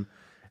green room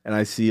and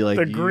I see like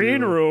the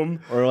green room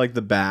or like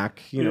the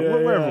back,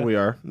 wherever we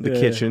are, the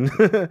kitchen,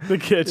 the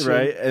kitchen,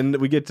 right? And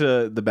we get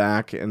to the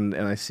back and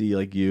I see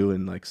like you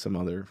and like some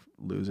other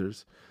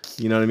losers.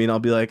 You know what I mean? I'll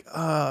be like,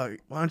 oh,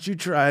 why don't you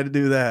try to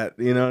do that?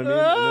 You know what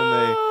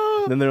I mean?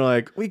 And then they're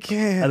like, we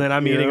can't. And then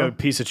I'm eating a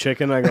piece of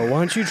chicken. And I go, why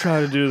don't you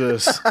try to do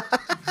this?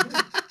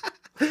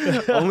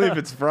 Only if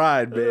it's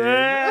fried, baby.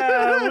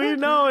 Yeah, we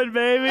know it,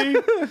 baby.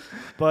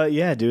 But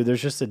yeah, dude,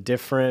 there's just a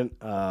different.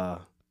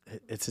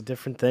 It's a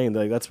different thing.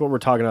 Like that's what we're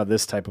talking about.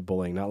 This type of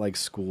bullying, not like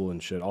school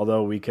and shit.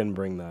 Although we can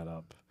bring that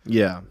up.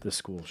 Yeah. The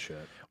school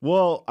shit.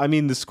 Well, I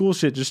mean, the school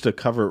shit, just to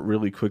cover it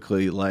really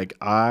quickly, like,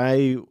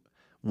 I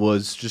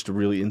was just a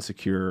really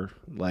insecure,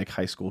 like,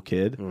 high school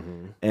kid.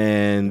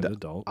 And Good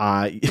adult.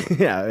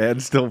 yeah,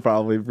 and still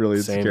probably really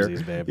insecure.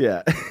 Samesies, babe.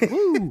 Yeah.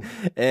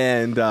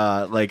 And,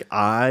 like,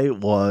 I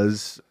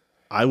was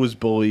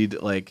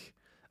bullied, like,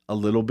 a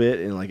little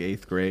bit in, like,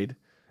 8th grade,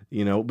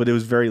 you know, but it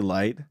was very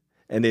light.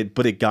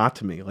 But it got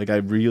to me. Like, I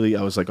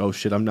was like, oh,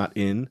 shit, I'm not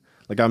in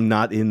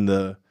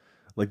the,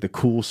 like, the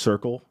cool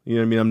circle. You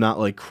know what I mean? I'm not,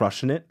 like,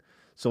 crushing it.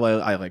 So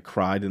I like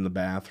cried in the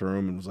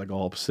bathroom and was like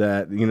all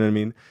upset, you know what I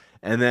mean?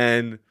 And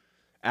then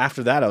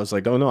after that I was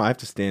like, oh no, I have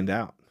to stand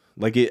out.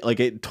 Like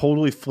it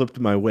totally flipped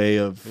my way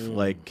of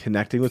like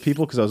connecting with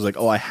people, because I was like,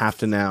 oh, I have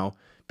to now,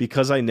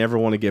 because I never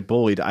want to get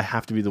bullied, I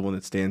have to be the one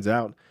that stands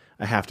out.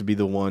 I have to be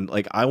the one,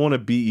 like, I want to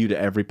beat you to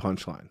every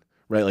punchline,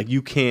 right? Like,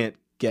 you can't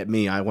get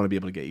me, I want to be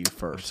able to get you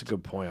first. That's a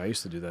good point. I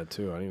used to do that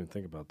too. I didn't even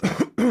think about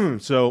that.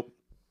 So,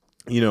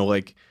 you know,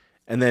 like,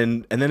 and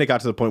then it got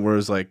to the point where it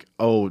was like,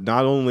 oh,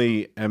 not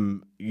only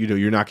am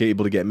you're not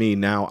able to get me,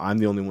 now I'm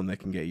the only one that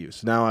can get you.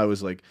 So now I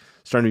was like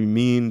starting to be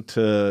mean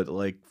to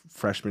like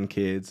freshman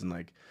kids and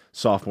like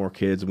sophomore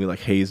kids, and we like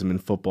haze them in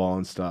football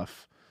and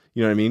stuff.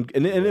 You know what I mean?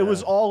 And it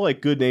was all like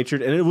good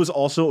natured, and it was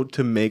also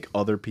to make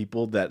other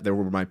people that there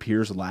were my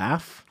peers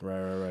laugh.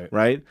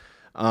 Right.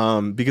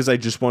 Because I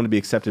just wanted to be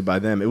accepted by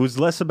them. It was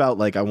less about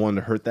like I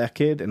wanted to hurt that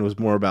kid, and it was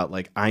more about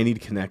like I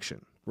need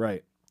connection.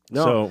 Right.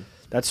 No. So,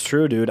 that's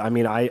true, dude. I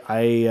mean, I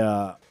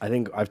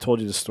think I've told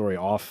you the story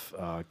off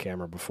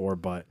camera before,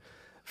 but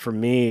for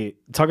me,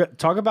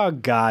 talk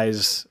about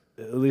guys.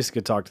 At least I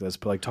could talk to this,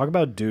 but like talk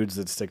about dudes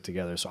that stick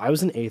together. So I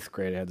was in 8th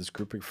grade. I had this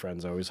group of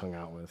friends I always hung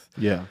out with.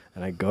 Yeah.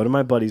 And I go to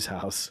my buddy's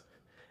house,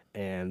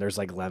 and there's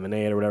like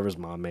lemonade or whatever. His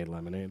mom made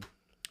lemonade.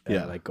 And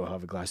I like go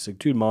have a glass. He's like,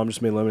 dude, mom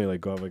just made lemonade.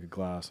 Like, go have like a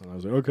glass. And I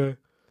was like, okay.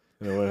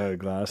 And I went and had a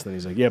glass. And then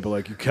he's like, yeah, but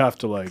like you have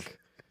to like.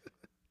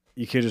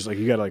 You can't just like,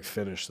 you gotta like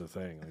finish the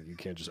thing. Like you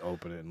can't just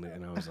open it.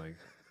 And I was like,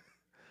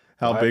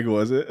 how big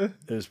was it? It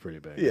was pretty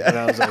big. Yeah. And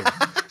I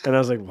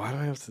was like, why do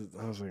I have to?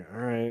 I was like,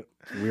 all right,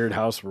 weird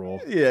house rule.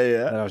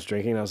 Yeah. And I was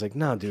drinking. And I was like,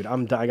 no, dude,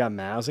 I got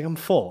mad. I was like, I'm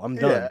full. I'm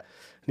done. Yeah.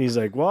 And he's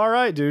like, well, all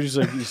right, dude. He's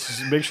like, you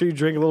just make sure you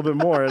drink a little bit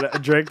more. And I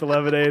drank the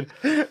lemonade.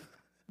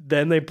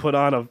 Then they put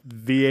on a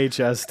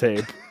VHS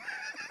tape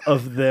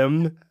of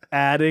them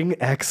adding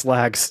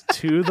X-Lax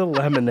to the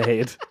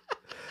lemonade.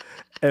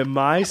 And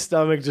my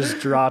stomach just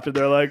dropped, and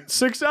they're like,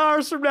 6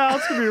 hours from now,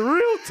 it's going to be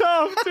real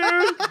tough,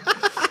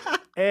 dude.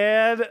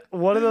 And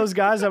one of those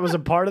guys that was a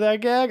part of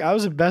that gag, I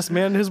was the best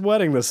man in his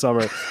wedding this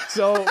summer.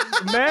 So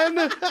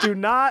men do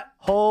not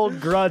hold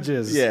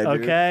grudges,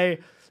 okay?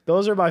 Dude.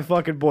 Those are my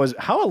fucking boys.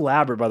 How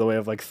elaborate, by the way,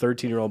 of like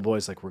 13-year-old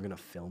boys, like, we're going to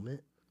film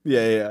it?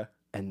 Yeah.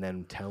 And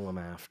then tell them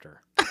after.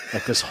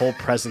 Like this whole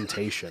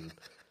presentation.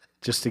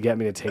 Just to get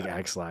me to take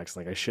X-Lax.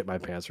 Like, I shit my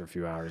pants for a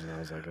few hours, and I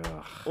was like,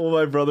 ugh. Well,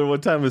 my brother one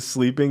time was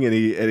sleeping, and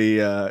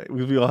we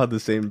all had the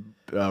same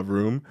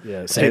room.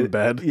 Yeah, same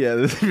bed. Yeah,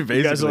 basically.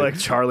 You guys are like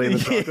Charlie in the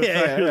truck.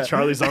 Yeah.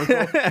 Charlie's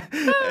uncle.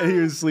 And he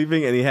was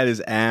sleeping, and he had his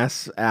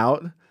ass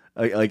out.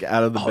 Like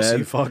out of the bed. So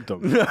you fucked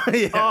him.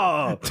 Yeah.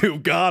 Oh,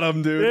 dude, got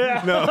him, dude.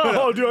 Yeah. No.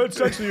 Oh, dude, it's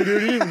sexy, dude. You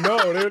didn't even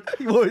know, dude.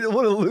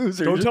 What a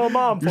loser. Don't tell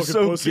mom. You're fucking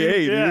so pussy.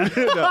 gay, yeah.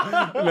 dude.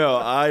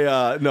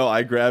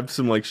 I grabbed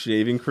some like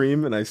shaving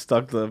cream, and I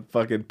stuck the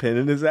fucking pin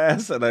in his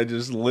ass, and I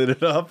just lit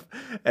it up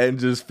and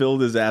just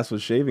filled his ass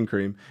with shaving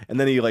cream. And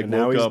then he like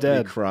woke up and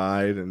he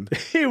cried, and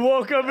he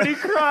woke up and he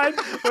cried.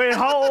 Wait,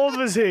 how old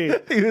was he?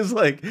 He was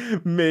like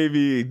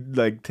maybe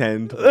like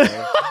 10,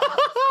 12.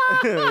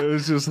 It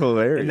was just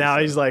hilarious. And now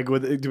he's like, we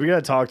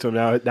gotta talk to him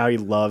now. Now he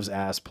loves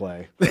ass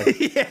play. Like,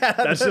 yeah,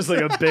 that's just like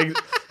a big.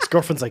 His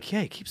girlfriend's like,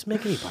 yeah, he keeps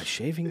making me buy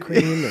shaving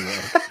cream, and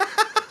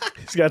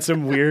he's got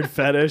some weird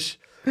fetish.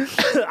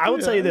 I will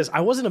tell you this: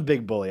 I wasn't a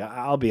big bully.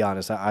 I'll be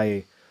honest.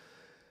 I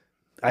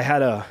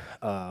had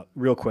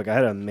real quick. I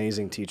had an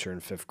amazing teacher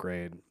in 5th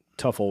grade,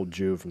 tough old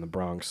Jew from the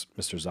Bronx,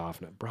 Mr.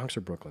 Zofnas. Bronx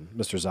or Brooklyn,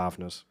 Mr.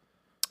 Zofnas.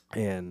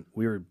 And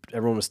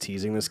everyone was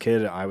teasing this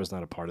kid. I was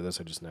not a part of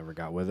this. I just never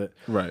got with it.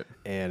 Right.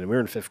 And we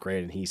were in 5th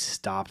grade, and he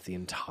stopped the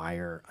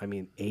entire,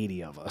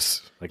 80 of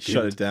us. Like,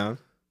 shut it down.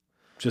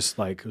 Just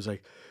like, it was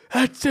like,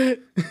 that's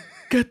it.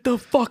 Get the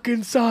fuck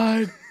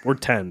inside. We're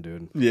 10,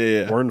 dude.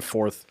 Yeah. We're in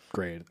 4th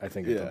grade, I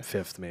think, Yeah.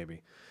 5th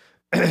maybe.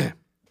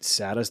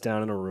 Sat us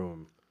down in a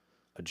room,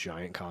 a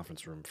giant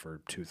conference room for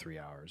 2-3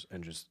 hours,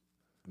 and just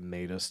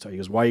made us he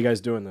goes, why are you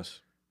guys doing this?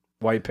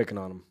 Why are you picking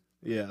on him?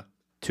 Yeah.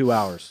 2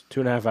 hours,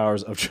 2.5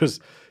 hours of just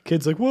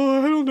kids like,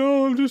 well, I don't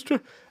know, I'm just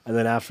trying. And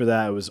then after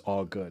that, it was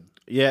all good.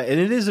 Yeah, and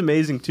it is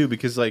amazing too,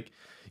 because like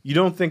you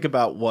don't think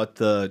about what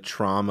the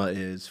trauma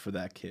is for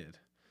that kid,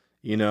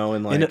 you know,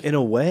 and like in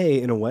a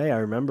way, I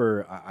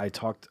remember I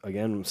talked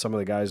again with some of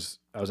the guys.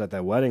 I was at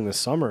that wedding this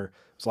summer.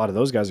 There's a lot of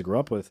those guys I grew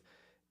up with.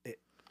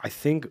 I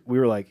think we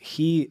were like,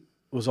 he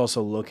was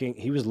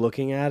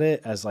looking at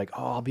it as like,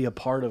 oh, I'll be a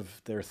part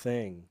of their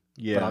thing.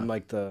 Yeah, but I'm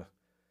like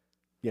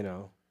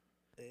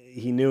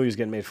he knew he was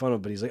getting made fun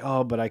of, but he's like,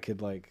 oh, but I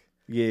could like,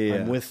 Yeah.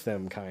 I'm with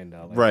them, kind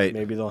of. Like, Right.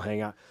 Maybe they'll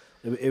hang out.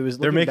 It was.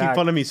 They're making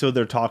fun of me, so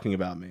they're talking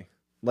about me.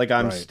 Like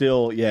I'm Right.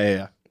 still.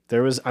 Yeah.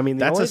 There was. I mean,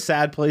 That's a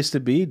sad place to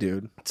be,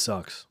 dude. It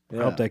sucks. I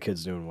Yeah. hope that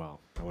kid's doing well.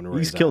 I wonder where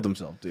He's he's killed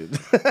himself, dude.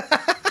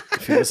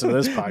 If you listen to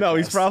this podcast, No,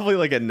 he's probably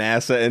like a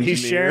NASA engineer. he's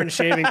sharing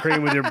shaving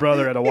cream with your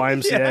brother at a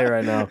YMCA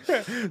right now.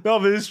 No,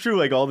 but it's true.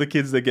 Like all the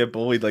kids that get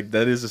bullied, like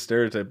that is a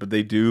stereotype. But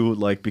they do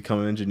like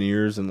become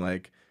engineers and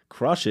like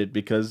crush it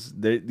because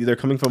they're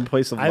coming from a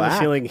place of I have lack. a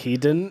feeling he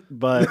didn't,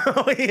 but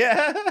Oh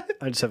yeah.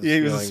 I just have a Yeah, he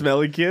feeling. was a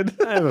smelly kid.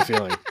 I have a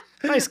feeling.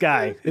 Nice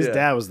guy. His Yeah.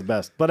 dad was the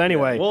best. But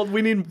anyway, Well,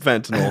 we need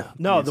fentanyl.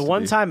 no, Needs the to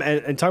one be. time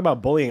and talk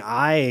about bullying,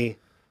 I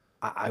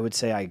would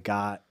say I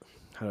got,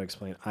 how do I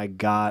explain? I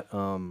got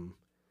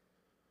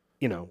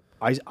you know,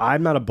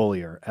 I'm not a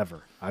bullier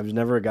ever. I was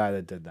never a guy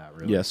that did that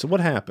really. Yeah. So what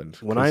happened?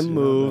 When 'Cause I you're not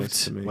moved,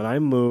 nice to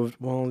me.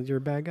 well, you're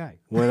a bad guy.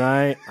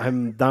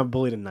 I'm not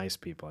bullied in nice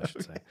people, I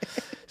should say.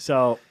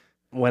 So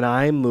when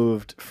I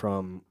moved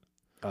from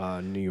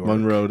New York,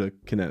 Monroe to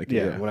Connecticut.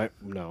 yeah, Yeah.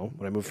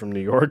 when I moved from New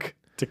York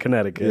to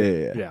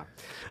Connecticut, Yeah.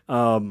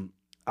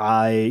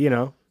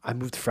 I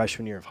moved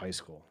freshman year of high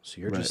school, so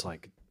you're just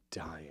like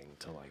dying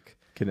to like,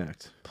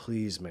 Connect.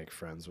 please make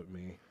friends with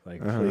me,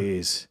 like Uh-huh.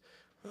 please.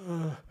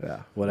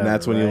 Yeah. Whatever, And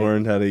that's when you right?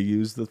 learned how to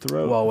use the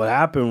throat. Well, what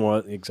happened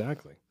was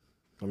exactly.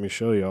 Let me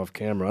show you off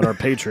camera on our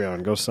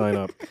Patreon. Go sign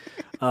up.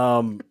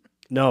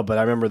 No, but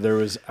I remember there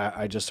was.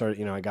 I just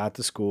started. I got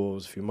to school. It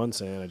was a few months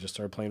in. I just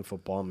started playing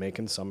football,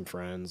 making some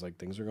friends. Like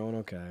things were going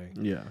okay.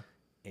 yeah.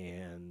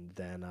 And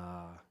then,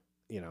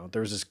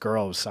 there was this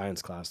girl. It was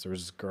science class. There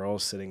was this girl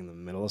sitting in the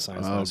middle of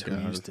science Oh, class who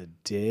God. used to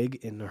dig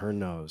into her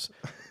nose,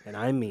 and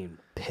I mean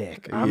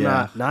pick. I'm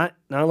Yeah. not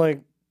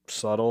like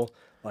subtle.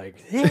 Like.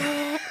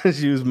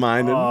 She was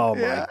minding. Oh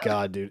my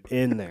god, dude,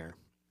 in there.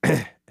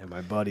 And my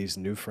buddies,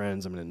 new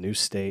friends. I'm in a new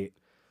state,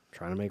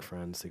 trying to make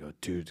friends. They go,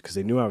 dude, because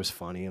they knew I was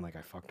funny and like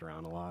I fucked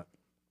around a lot.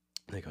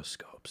 And they go,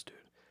 Scopes, dude.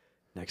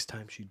 Next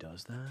time she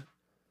does that,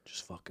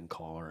 just fucking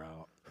call her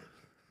out.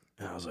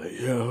 And I was like,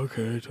 yeah,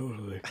 okay,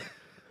 totally.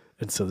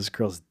 And so this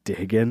girl's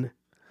digging,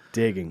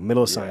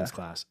 middle of science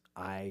class.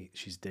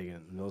 She's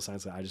digging, middle of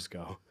science class.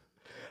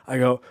 I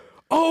go,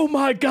 oh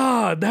my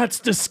god,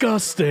 that's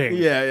disgusting.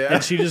 Yeah.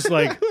 And she just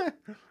like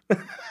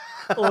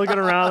looking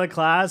around the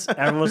class.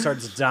 Everyone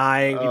starts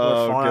dying. People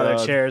are Oh, falling out of God.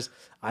 their chairs.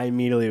 I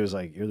immediately was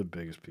like, you're the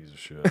biggest piece of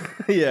shit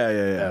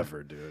yeah.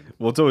 ever, dude.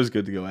 Well, it's always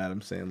good to go Adam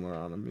Sandler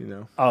on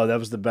him, Oh, that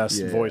was the best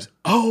Yeah. voice.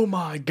 Oh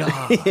my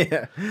God.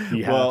 Yeah.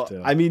 You Well, have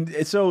to. I mean,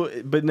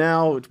 but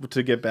now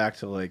to get back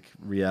to like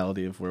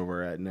reality of where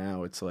we're at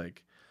now, it's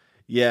like,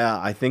 yeah,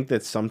 I think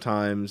that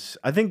sometimes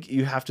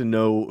you have to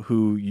know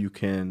who you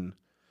can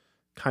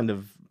kind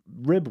of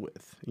rib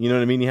with. You know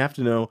what I mean? You have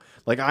to know,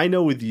 like, I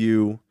know with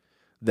you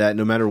that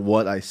no matter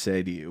what I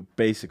say to you,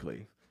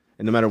 basically,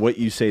 and no matter what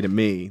you say to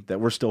me,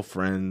 that we're still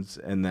friends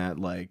and that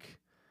like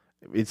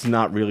it's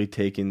not really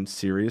taken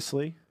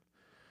seriously.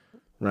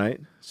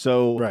 Right?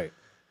 So right.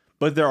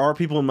 but there are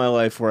people in my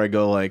life where I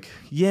go like,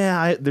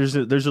 yeah, there's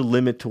a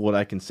limit to what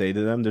I can say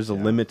to them. There's a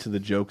limit to the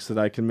jokes that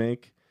I can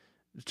make,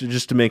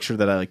 just to make sure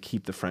that I like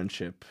keep the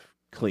friendship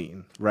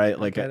clean, right?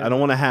 Like I don't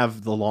want to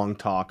have the long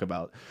talk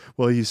about,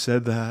 well, you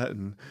said that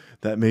and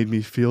that made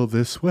me feel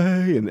this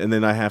way, and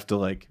then I have to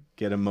like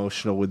get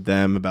emotional with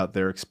them about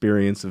their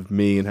experience of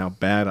me and how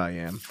bad I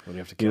am. When you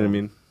have to You kill know what I them.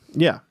 mean?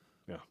 Yeah.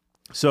 Yeah.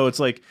 So it's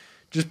like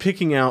just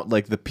picking out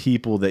like the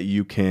people that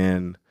you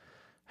can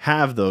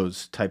have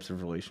those types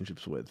of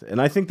relationships with. And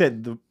I think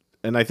that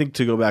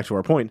to go back to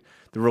our point,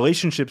 the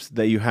relationships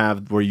that you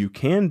have where you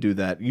can do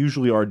that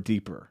usually are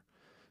deeper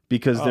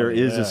because there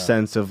is yeah. a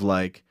sense of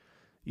like,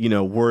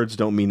 words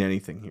don't mean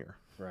anything here,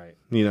 Right.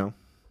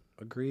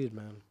 Agreed,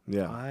 man.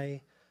 Yeah. I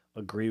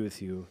agree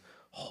with you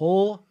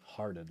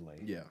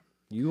wholeheartedly. Yeah.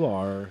 You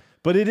are.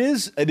 But it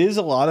is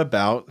a lot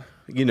about,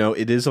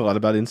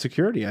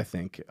 insecurity, I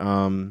think.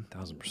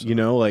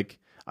 1,000%. Like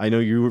I know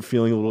you were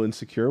feeling a little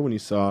insecure when you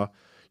saw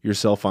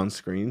yourself on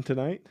screen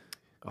tonight.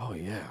 Oh,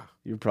 yeah.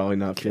 You're probably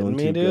not feeling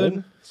kidding too me, dude?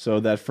 good. So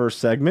that first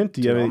segment,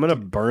 do you Dude, have I'm going to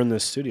burn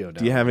this studio down.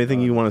 do you have anything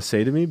you want to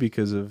say to me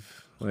because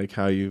of like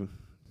how you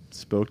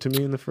spoke to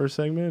me in the first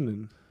segment?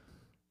 And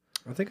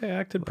I think I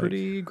acted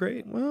pretty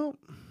great. well,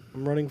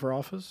 I'm running for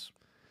office.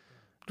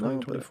 no,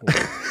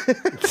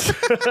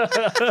 2024.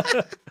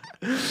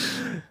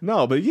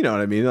 no, but you know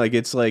what I mean. Like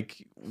it's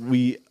like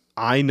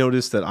I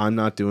noticed that I'm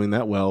not doing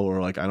that well,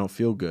 or like I don't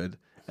feel good,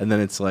 and then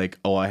it's like,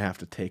 oh, I have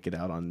to take it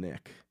out on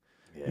Nick.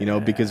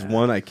 Because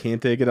one, I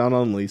can't take it out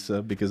on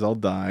Lisa because I'll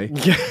die.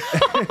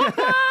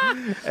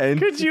 And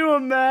Could you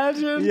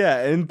imagine? yeah,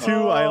 and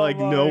two, I Oh like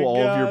my know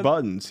all of your God.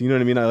 buttons. You know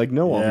what I mean? I like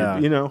know all Yeah.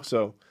 of your,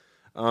 so.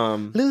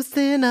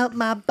 Loosen up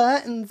my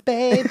buttons,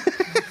 babe.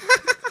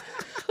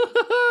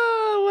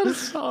 What a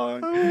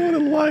song. What a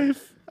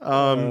life.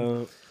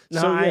 No,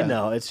 so, I yeah.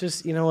 know. It's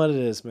just, you know what it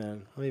is,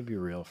 man. Let me be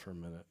real for a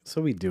minute.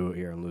 So we do it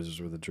here on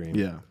Losers with a Dream.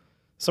 Yeah.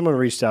 Someone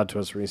reached out to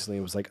us recently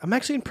and was like, I'm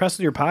actually impressed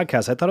with your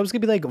podcast. I thought it was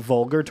going to be like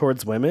vulgar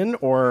towards women,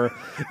 or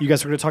you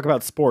guys were going to talk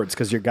about sports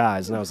because you're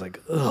guys. And I was like,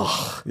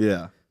 ugh,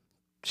 Yeah.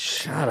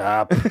 shut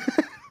up.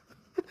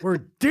 We're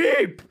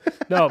deep.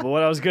 No, but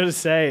what I was gonna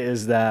say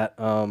is that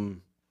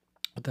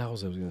what the hell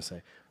was I gonna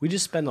say? We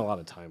just spend a lot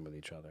of time with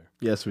each other.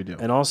 Yes, we do.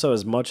 And also,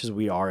 as much as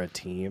we are a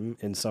team,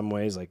 in some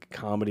ways, like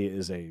comedy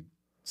is a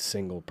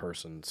single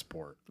person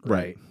sport.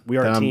 Right. We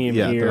are a team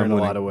yeah, here that I'm in a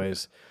winning. lot of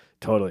ways.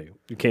 Totally.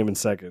 You came in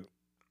second.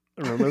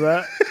 Remember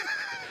that?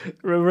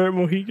 Remember at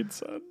Mohegan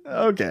Sun?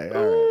 Okay,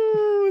 all right.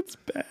 Oh, it's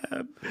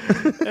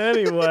bad.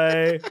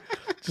 Anyway,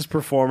 just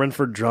performing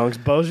for drunks.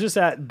 Bo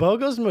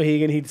goes to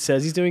Mohegan. He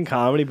says he's doing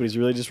comedy, but he's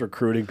really just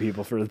recruiting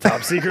people for the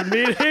top secret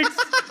meetings.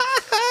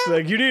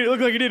 Like, look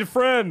like you need a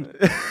friend.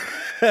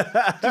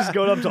 Just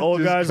going up to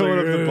old guys, going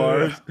like, up to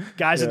bars.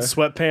 guys in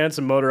sweatpants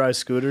and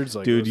motorized scooters.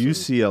 Like, Dude, you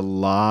listen. see a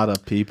lot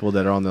of people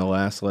that are on their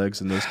last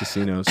legs in those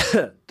casinos.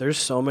 There's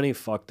so many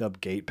fucked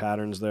up gait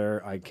patterns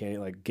there. I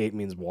can't, like, gait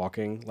means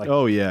walking. Like,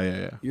 Oh,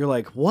 yeah. you're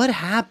like, what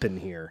happened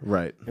here?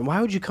 Right. And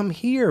why would you come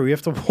here? We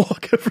have to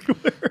walk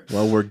everywhere.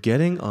 Well, we're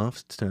getting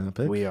off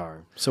topic. We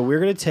are. So we're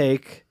going to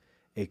take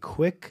a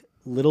quick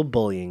little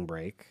bullying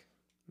break.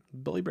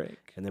 Bully break.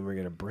 And then we're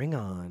going to bring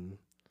on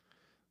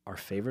our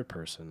favorite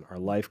person, our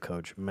life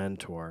coach,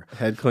 mentor,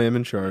 Head clam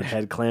in charge.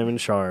 head clam in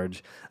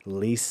charge,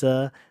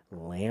 Lisa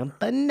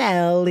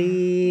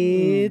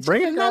Lampanelli.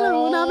 Bring it,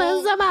 girl.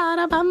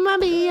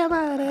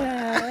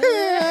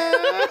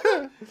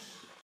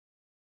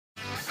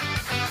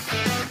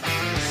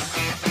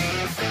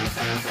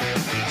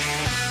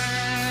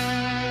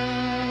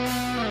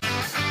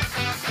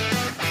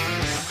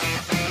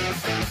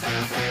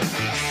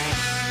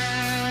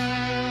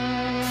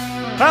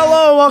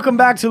 Hello, welcome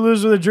back to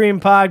Loser with a Dream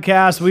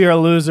podcast. We are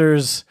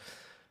losers,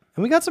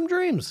 and we got some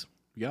dreams.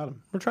 We got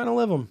him. We're trying to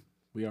live them.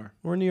 We are.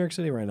 We're in New York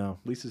City right now.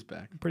 Lisa's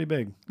back. Pretty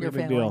big. You're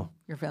Pretty big failing. deal.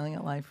 You're failing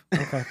at life.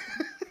 Okay.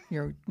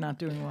 You're not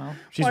doing well.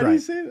 She's Why right. do you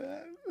say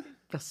that?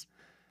 Just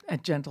a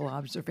gentle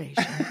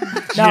observation.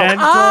 Gentle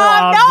no,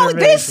 observation.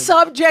 this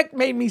subject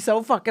made me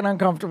so fucking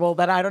uncomfortable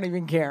that I don't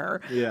even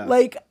care. Yeah.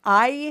 Like,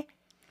 I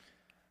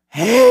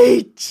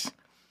hate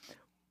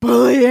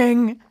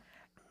bullying.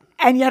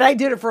 And yet I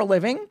did it for a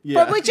living.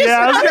 Yeah. But which is, Yeah,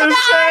 I was I mean, gonna the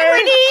say.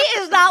 irony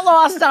is not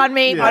lost on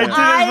me. Yeah. But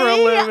I did it for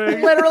a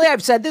living. Literally,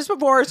 I've said this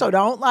before, so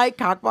don't like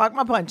cockblock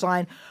my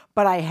punchline.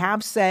 But I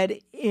have said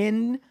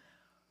in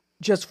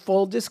just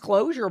full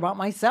disclosure about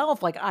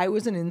myself, like I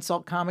was an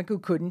insult comic who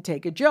couldn't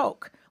take a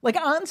joke. Like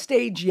on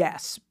stage,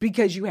 yes,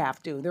 because you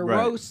have to. They're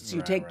Right. roasts,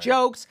 you take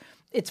jokes,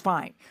 it's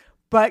fine.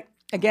 But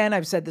again,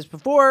 I've said this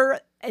before,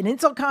 an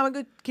insult comic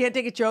who can't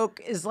take a joke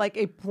is like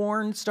a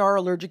porn star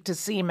allergic to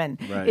semen.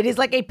 Right. It is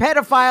like a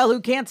pedophile who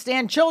can't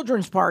stand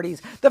children's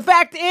parties. The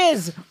fact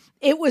is,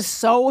 it was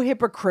so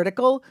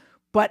hypocritical,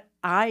 but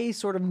I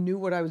sort of knew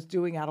what I was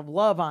doing out of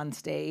love on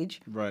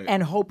stage Right.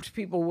 and hoped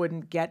people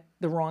wouldn't get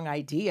the wrong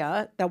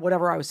idea that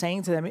whatever I was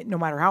saying to them, no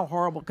matter how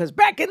horrible, because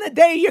back in the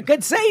day you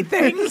could say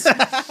things.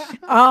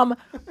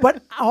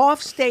 But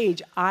off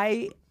stage,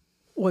 I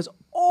was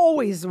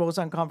always the most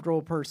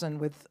uncomfortable person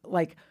with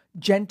like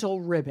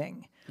gentle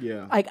ribbing.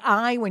 Yeah. Like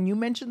when you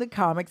mentioned the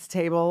comics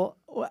table,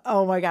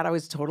 oh my God, I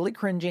was totally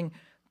cringing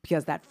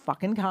because that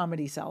fucking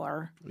Comedy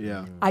Cellar.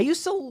 Yeah. I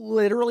used to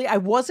literally, I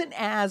wasn't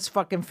as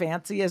fucking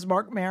fancy as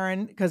Mark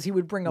Maron because he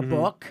would bring a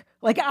book.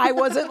 Like I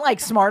wasn't like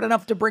smart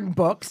enough to bring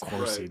books. Of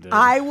course he did.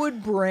 I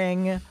would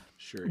bring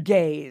Sure.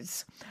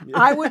 gays.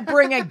 I would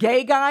bring a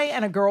gay guy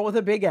and a girl with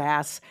a big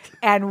ass,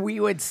 and we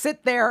would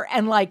sit there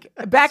and like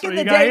back in what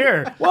the you got day.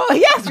 here. Well,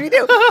 yes, we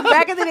do.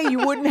 Back in the day,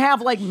 you wouldn't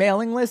have like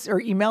mailing lists or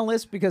email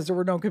lists because there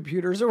were no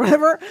computers or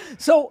whatever.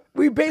 So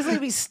we'd basically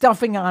be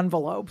stuffing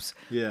envelopes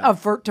Yeah.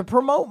 to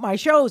promote my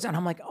shows. And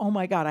I'm like, oh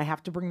my God, I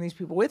have to bring these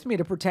people with me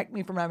to protect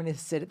me from having to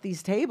sit at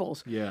these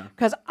tables. Yeah.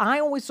 Because I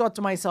always thought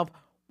to myself,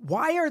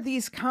 why are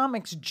these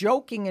comics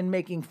joking and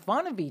making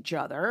fun of each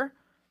other?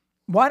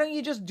 Why don't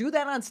you just do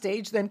that on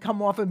stage, then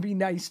come off and be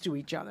nice to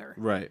each other?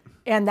 Right.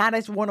 And that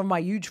is one of my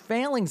huge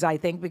failings, I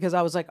think, because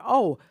I was like,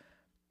 oh,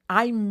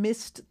 I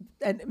missed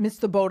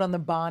the boat on the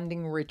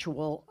bonding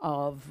ritual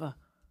of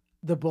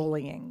the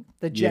bullying,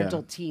 the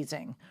gentle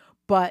teasing.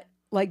 But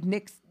like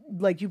Nick,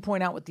 like you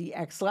point out with the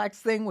X-Lax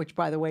thing, which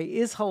by the way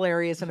is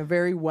hilarious and a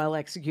very well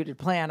executed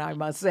plan, I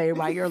must say,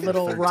 by your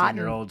little rotten.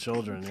 13-year-old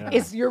children. Yeah.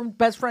 Is your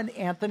best friend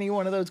Anthony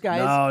one of those guys?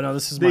 No,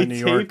 this is my They New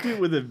taped York.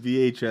 it with a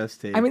VHS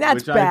tape. I mean,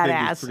 that's which badass. I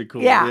think is pretty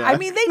cool. Yeah, I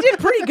mean, they did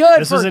pretty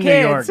good This for was in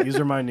kids. New York. These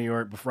are my New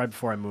York right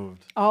before I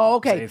moved. Oh,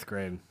 It was okay. 8th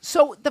grade.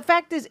 So the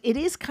fact is, it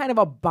is kind of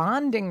a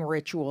bonding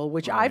ritual,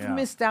 which I've yeah.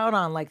 missed out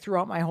on like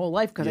throughout my whole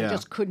life because I Yeah.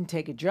 just couldn't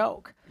take a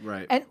joke.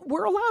 Right. And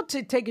we're allowed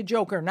to take a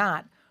joke or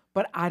not,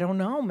 but I don't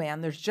know,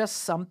 man. There's just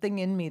something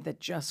in me that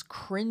just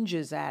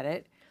cringes at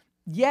it.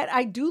 Yet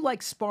I do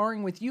like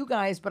sparring with you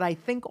guys, but I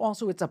think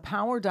also it's a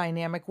power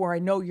dynamic where I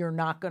know you're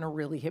not going to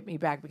really hit me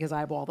back because I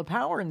have all the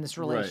power in this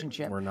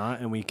relationship. We're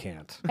not, and we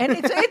can't.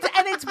 And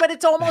but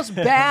it's almost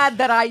bad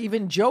that I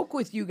even joke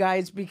with you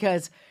guys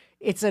because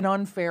it's an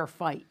unfair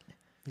fight.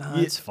 No,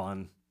 it's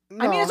fun.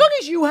 I mean, as long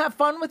as you have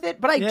fun with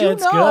it, but I do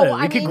it's know. good.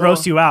 I We could mean,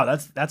 gross you out.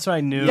 That's what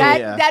I knew.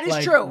 That is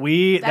Like,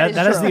 true.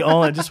 That is true. the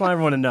only. I just want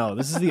everyone to know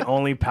this is the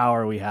only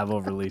power we have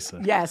over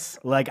Lisa. Yes.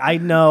 Like I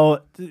know,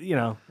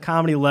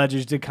 comedy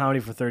legends did comedy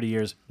for 30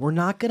 years. We're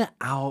not gonna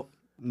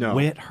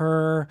outwit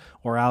her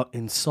or out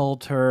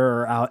insult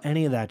her or out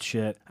any of that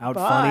shit. Out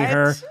funny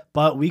her,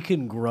 but we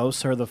can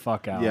gross her the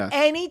fuck out. Yes.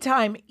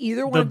 Anytime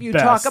either one The of you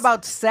best. talk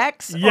about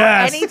sex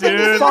Yes, or anything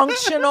dude.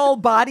 functional,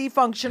 body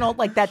functional,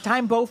 like that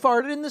time Bo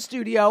farted in the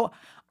studio,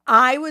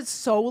 I was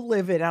so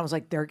livid. I was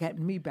like, they're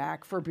getting me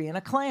back for being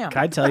a clam.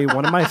 Can I tell you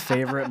one of my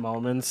favorite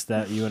moments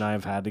that you and I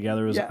have had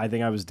together was I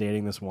think I was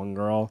dating this one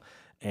girl.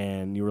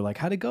 And you were like,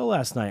 how'd it go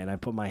last night? And I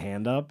put my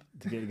hand up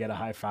to get a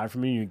high five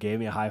from you. You gave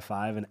me a high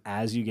five. And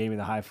as you gave me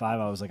the high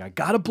five, I was like, I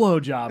got a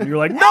blowjob. And you were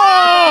like,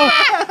 no!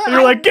 And you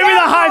were like, give me the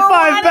high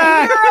five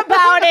back. Hear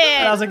about it.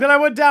 And I was like, then I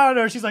went down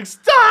there. She's like,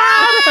 stop!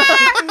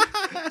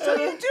 So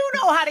you do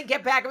know how to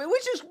get back at me,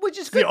 which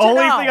is good The to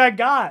only know. thing I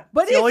got.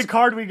 But It's the only it's-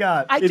 card we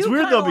got. It's do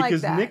weird kinda though like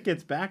because that. Nick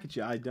gets back at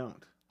you, I don't.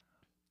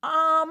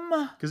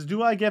 Um. Because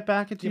do I get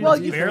back at you? Well,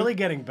 It's you- barely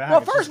getting back. Well,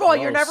 It's first just of all,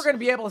 you're gross. never going to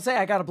be able to say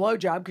I got a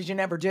blowjob because you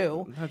never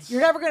do. That's-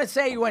 You're never going to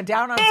say you went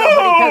down on somebody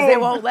because they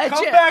won't let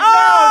Come you. back now,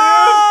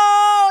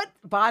 oh,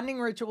 bonding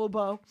ritual,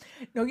 Bo.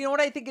 No, you know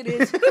what I think it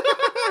is. Me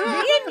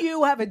and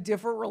you have a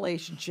different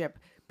relationship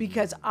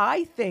because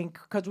I think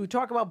because we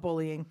talk about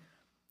bullying,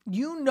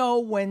 you know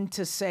when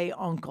to say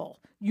uncle.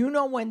 You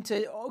know when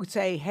to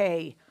say,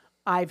 hey,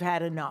 I've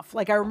had enough.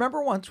 Like I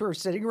remember once we were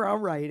sitting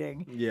around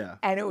writing. Yeah.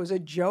 And it was a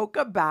joke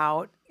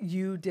about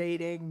you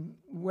dating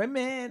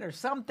women or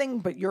something,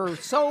 but you're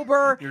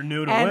sober. You're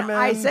new to and women.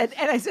 I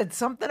said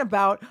something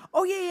about,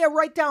 oh yeah,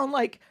 write down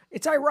like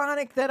it's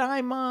ironic that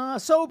I'm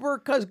sober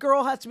because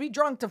girl has to be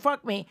drunk to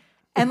fuck me.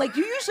 And like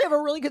you usually have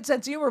a really good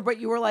sense of humor, but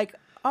you were like,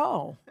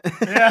 oh.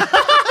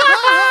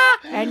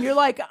 And you're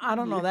like, I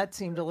don't know, that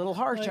seemed a little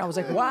harsh. I was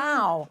like,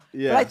 wow.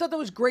 Yeah. But I thought that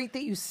was great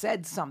that you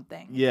said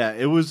something. Yeah,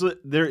 it was.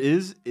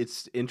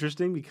 It's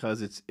interesting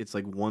because it's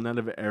like 1 out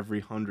of every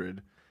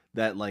 100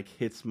 that like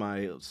hits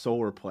my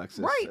solar plexus,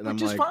 Right, and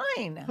which I'm is like,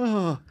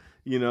 fine.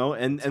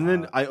 and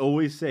then I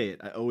always say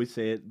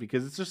it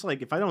because it's just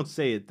like if I don't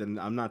say it, then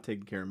I'm not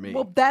taking care of me.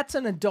 Well, that's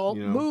an adult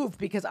You know? move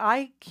because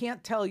I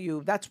can't tell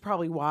you. That's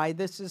probably why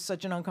this is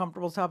such an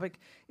uncomfortable topic,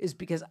 is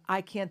because I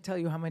can't tell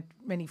you how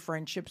many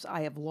friendships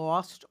I have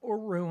lost or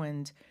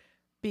ruined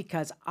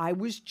because I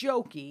was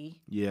jokey.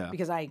 Yeah.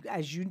 Because I,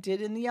 as you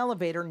did in the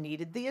elevator,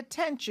 needed the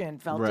attention,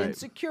 felt Right.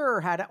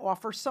 insecure, had to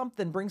offer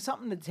something, bring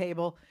something to the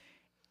table.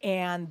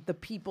 And the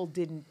people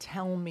didn't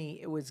tell me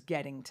it was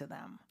getting to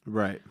them.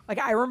 Right. Like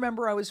I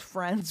remember I was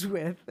friends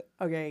with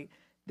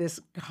this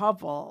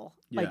couple,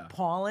 Yeah. like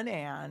Paul and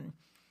Ann,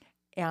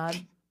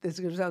 and this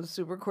sounds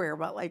super queer,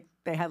 but like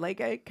they had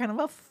like a kind of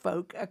a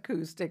folk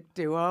acoustic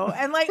duo,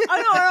 and like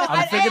I don't know,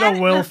 I'm thinking of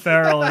Will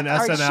Ferrell in All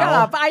right, SNL. shut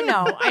up! I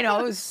know,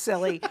 it was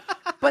silly,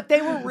 but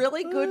they were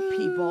really good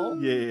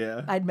people.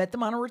 Yeah. I'd met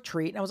them on a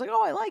retreat, and I was like,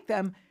 oh, I like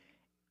them.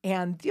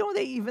 And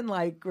they even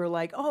like were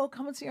like, oh,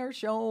 come and see our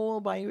show. We'll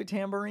buy you a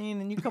tambourine,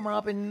 and you come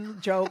up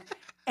and joke.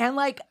 And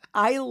like,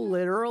 I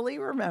literally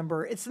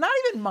remember, it's not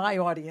even my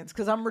audience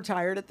because I'm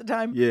retired at the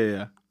time.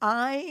 Yeah.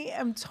 I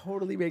am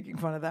totally making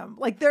fun of them.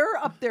 Like they're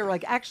up there,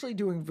 like actually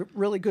doing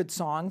really good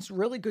songs,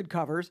 really good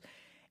covers.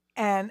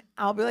 And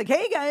I'll be like,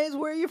 hey guys,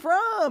 where are you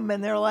from?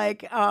 And they're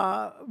like,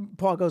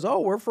 Paul goes, oh,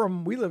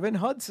 we live in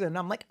Hudson.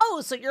 I'm like,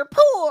 oh, so you're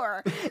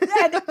poor.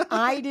 And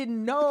I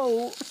didn't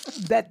know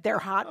that their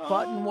hot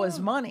button was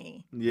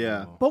money.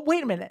 Yeah. But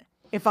wait a minute.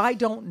 If I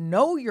don't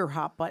know your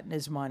hot button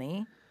is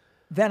money,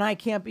 then I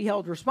can't be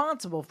held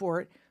responsible for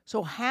it.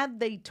 So had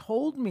they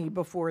told me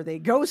before they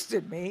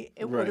ghosted me,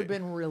 it would have Right.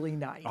 been really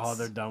nice. Oh,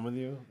 they're done with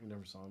you? You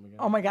never saw them again?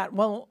 Oh my God.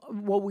 Well,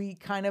 we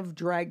kind of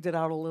dragged it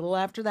out a little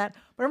after that.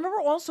 But I remember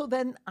also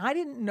then I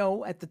didn't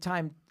know at the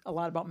time a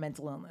lot about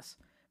mental illness.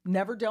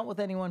 Never dealt with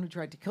anyone who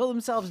tried to kill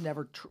themselves,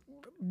 never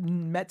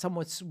met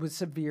someone with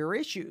severe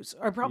issues.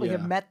 Or probably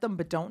have Yeah. met them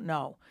but don't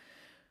know.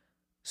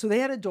 So they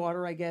had a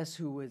daughter, I guess,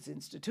 who was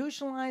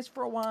institutionalized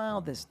for a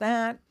while, this,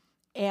 that.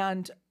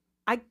 And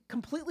I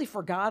completely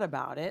forgot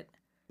about it.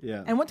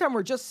 Yeah. And one time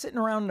we're just sitting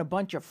around in a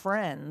bunch of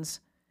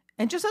friends,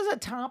 and just as a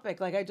topic,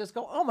 like I just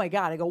go, oh my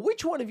God, I go,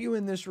 which one of you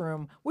in this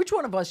room, which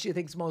one of us do you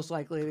think is most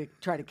likely to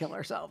try to kill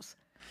ourselves?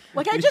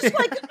 Like I just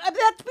like,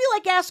 that'd be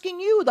like asking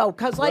you though,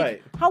 because like,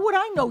 Right. how would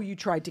I know you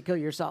tried to kill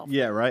yourself?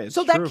 Yeah, right. It's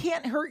So true. that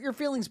can't hurt your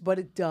feelings, but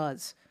it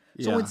does.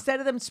 So Yeah.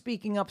 instead of them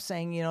speaking up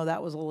saying,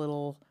 that was a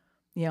little,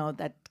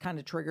 that kind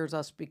of triggers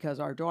us because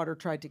our daughter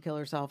tried to kill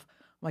herself.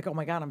 I'm like, oh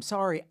my God, I'm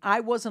sorry. I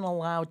wasn't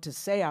allowed to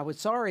say I was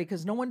sorry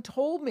because no one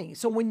told me.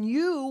 So when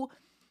you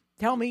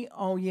tell me,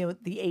 oh,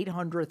 the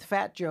 800th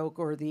fat joke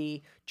or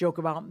the joke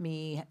about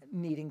me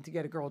needing to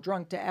get a girl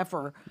drunk to F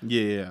her,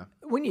 Yeah.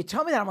 when you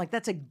tell me that, I'm like,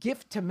 that's a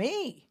gift to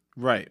me.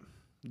 Right.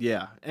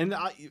 Yeah. And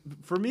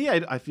for me,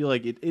 I feel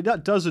like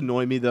it does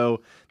annoy me,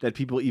 though, that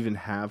people even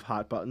have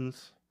hot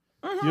buttons.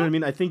 You know what I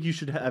mean? I think you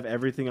should have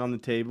everything on the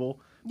table,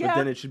 but Yeah.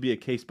 then it should be a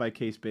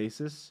case-by-case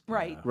basis.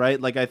 Right. Right?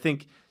 Like, I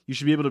think you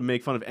should be able to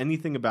make fun of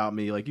anything about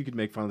me. Like, you could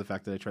make fun of the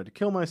fact that I tried to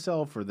kill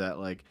myself, or that,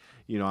 like,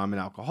 you know, I'm an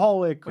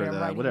alcoholic, or Wait, I'm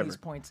that writing whatever. these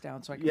points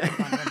down so I can Yeah.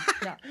 find them.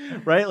 Yeah.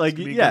 Right? Like,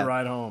 Be a yeah. good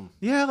ride home.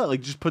 Yeah,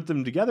 like, just put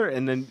them together,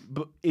 and then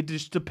but it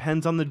just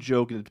depends on the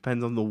joke, and it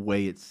depends on the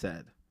way it's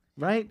said.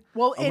 Right?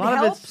 Well, A it lot of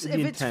helps the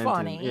if it's intent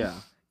funny. and- yeah.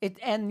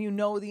 And you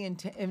know the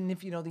intent, and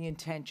if you know the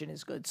intention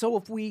is good. So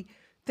if we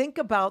think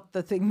about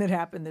the thing that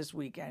happened this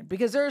weekend,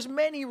 because there's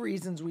many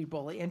reasons we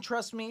bully, and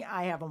trust me,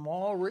 I have them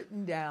all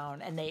written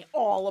down, and they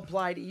all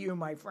apply to you,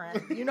 my friend.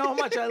 You know how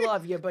much I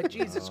love you, but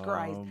Jesus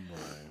Christ.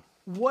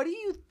 What do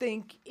you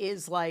think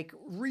is like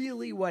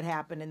really what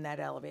happened in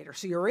that elevator?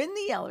 So you're in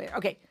the elevator.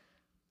 Okay.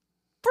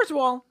 First of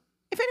all,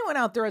 if anyone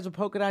out there has a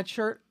polka dot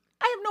shirt,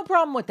 I have no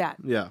problem with that.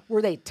 Yeah.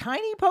 Were they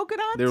tiny polka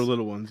dots? They were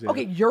little ones. Yeah.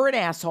 Okay, you're an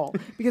asshole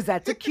because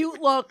that's a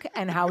cute look,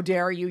 and how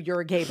dare you?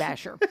 You're a gay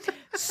basher.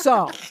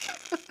 So,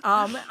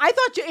 I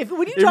thought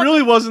when you It talk.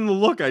 really wasn't the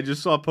look. I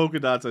just saw polka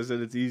dots. I said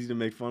it's easy to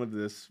make fun of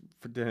this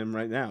to him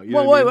right now. You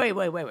know Well, what I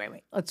mean?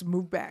 wait. Let's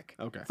move back.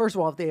 Okay. First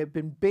of all, if they had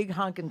been big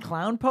honking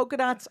clown polka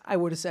dots, I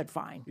would have said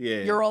fine.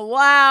 Yeah. You're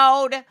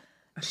allowed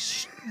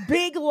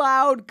big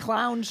loud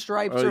clown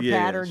stripes Oh, or yeah,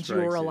 patterns.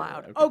 stripes, You're yeah,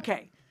 allowed. okay.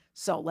 Okay.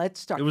 So let's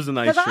start. It was a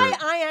nice Because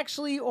shirt. I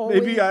actually always.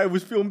 Maybe I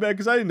was feeling bad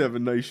because I didn't have a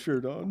nice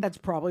shirt on. That's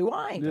probably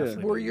why. Yeah.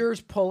 Were yours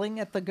pulling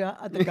at the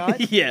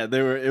gut? Yeah,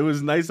 they were. It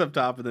was nice up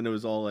top, and then it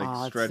was all like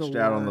Oh, it's stretched the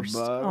out on the worst.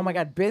 butt. Oh my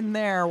God, been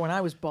there when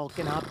I was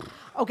bulking up.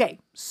 Okay,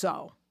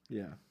 so,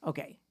 Yeah.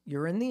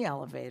 you're in the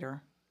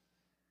elevator.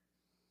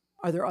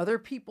 Are there other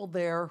people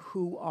there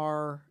who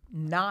are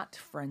not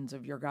friends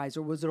of your guys,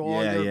 or was it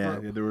all Yeah, your yeah,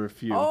 group? There were a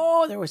few.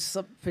 Oh, there was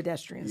some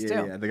pedestrians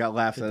yeah, too. yeah. They got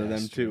laughs out of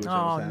them too. Which I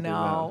Oh was happy no!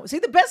 about. See,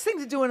 the best thing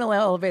to do in an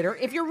elevator,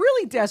 if you're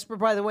really desperate,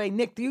 by the way,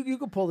 Nick, you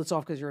can pull this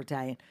off because you're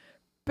Italian.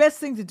 Best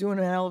thing to do in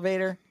an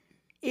elevator,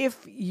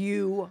 if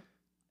you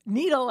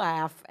need a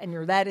laugh and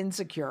you're that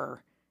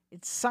insecure,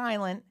 it's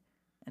silent,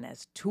 and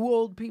as two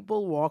old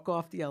people walk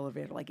off the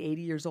elevator, like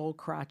 80 years old,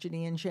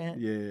 crotchety and shit,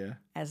 Yeah, yeah.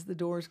 as the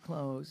doors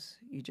close,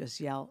 you just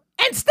yell,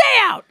 "And stay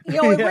out!" You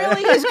know, it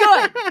really is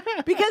good.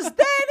 Because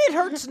then it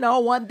hurts no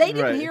one. They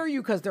didn't Right. hear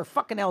you because they're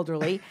fucking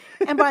elderly.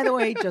 And by the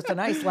way, just a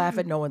nice laugh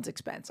at no one's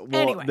expense. Well,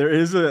 Anyway.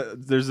 there's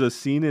a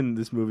scene in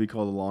this movie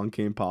called Along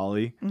Came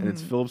Polly, and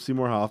it's Philip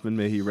Seymour Hoffman.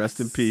 May he rest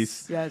in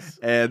peace. Yes.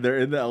 And they're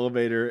in the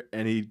elevator,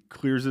 and he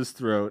clears his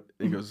throat.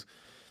 And he goes,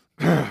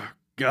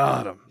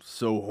 "God, I'm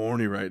so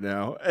horny right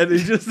now," and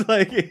it's just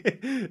like,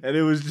 and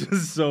it was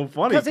just so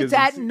funny Because it's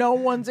at no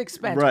one's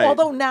expense. Right.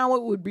 Although now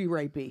it would be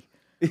rapey.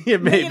 yeah,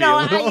 maybe You know,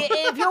 a little.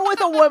 if you're with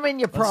a woman,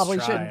 you Let's probably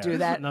try shouldn't it. do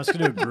that. No, let's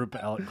do a group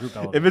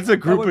elevator. If it's a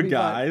group would of be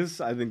fun.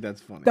 guys, I think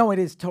that's funny. No, it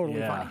is totally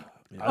yeah. funny.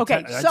 Yeah,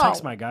 Okay, I so-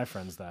 text my guy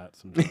friends that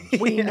sometimes.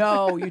 We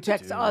know you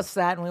text us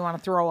that and we want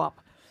to throw up.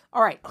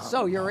 All right,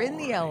 so you're in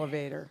the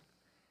elevator.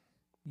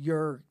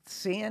 You're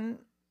seeing.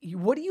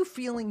 What are you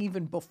feeling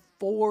even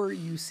before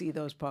you see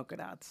those polka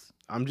dots?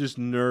 I'm just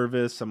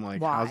nervous. I'm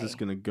like, how's Why? this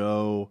gonna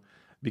go?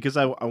 Because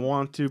I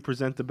want to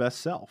present the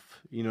best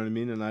self. You know what I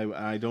mean? And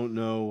I don't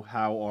know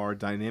how our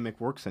dynamic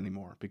works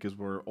anymore because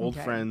we're old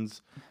Okay.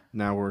 friends.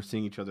 Now we're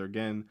seeing each other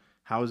again.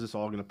 How is this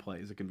all gonna play?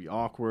 Is it gonna be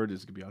awkward?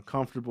 Is it gonna be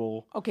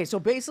uncomfortable? Okay, so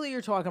basically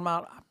you're talking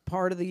about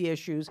part of the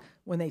issues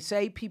when they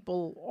say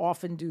people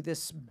often do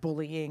this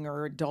bullying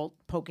or adult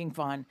poking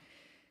fun.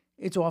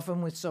 It's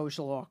often with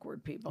social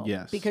awkward people.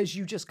 Yes. Because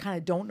you just kind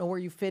of don't know where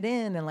you fit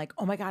in. And like,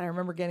 oh my God, I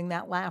remember getting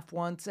that laugh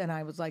once. And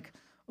I was like,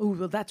 oh,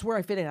 well, that's where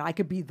I fit in. I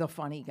could be the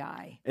funny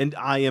guy. And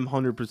I am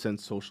 100%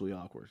 socially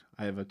awkward.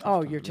 I have a tough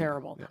Oh, time you're doing that.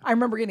 terrible. Yeah. I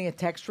remember getting a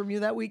text from you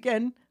that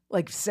weekend,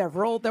 like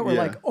several that were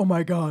Yeah. like, oh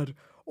my God,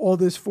 all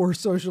this forced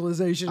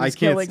socialization is I can't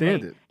killing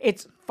stand me. it.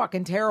 It's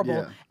fucking terrible.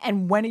 Yeah.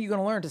 And when are you going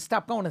to learn to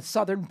stop going to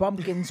Southern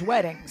Bumpkins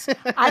weddings?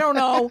 I don't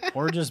know.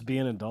 Or just be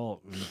an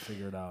adult and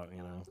figure it out,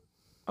 you know.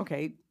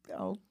 Okay.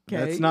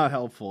 That's not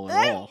helpful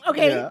at all.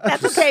 Okay, Yeah.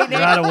 that's okay, You're Nick.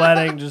 at a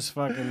wedding, just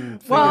fucking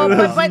figure Well, it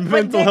but- out. but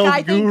Mental Nick, health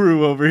I think-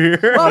 guru over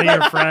here. One of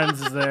your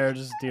friends is there,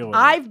 just deal with it.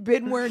 I've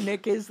been where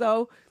Nick is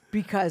though,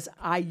 because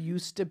I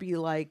used to be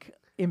like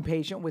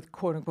impatient with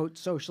quote unquote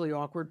socially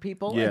awkward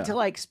people Yeah. until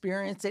I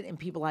experience it in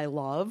people I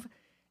love.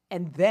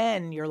 And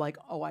then you're like,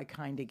 oh, I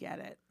kind of get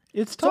it.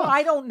 It's So tough.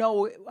 I don't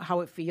know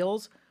how it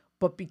feels,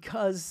 but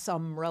because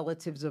some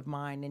relatives of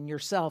mine and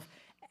yourself,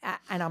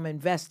 and I'm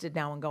invested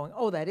now in going,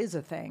 oh, that is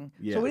a thing.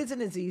 So Yeah. it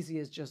isn't as easy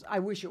as just, I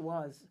wish it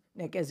was,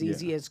 Nick, as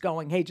easy as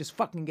going, hey, just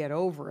fucking get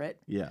over it.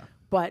 Yeah.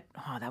 But,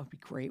 oh, that would be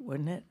great,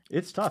 wouldn't it?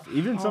 It's tough.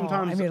 Even Oh,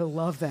 sometimes I mean, I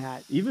love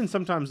that. even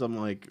sometimes I'm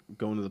like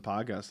going to the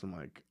podcast. I'm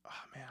like, oh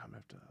man, I'm gonna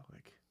have to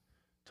like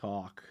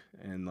talk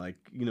and like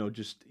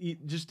just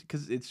eat just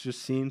because it's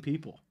just seeing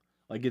people.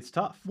 Like it's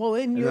tough. Well,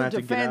 in And then I your have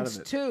to get out of defense,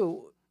 it.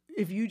 too,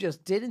 if you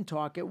just didn't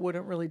talk, it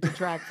wouldn't really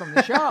detract from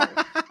the show.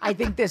 I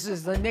think this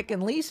is the Nick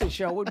and Lisa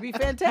show would be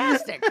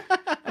fantastic.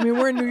 I mean,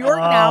 we're in New York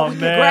now. We could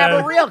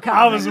grab a real comic.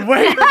 I was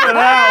waiting for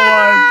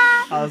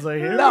that one. I was like,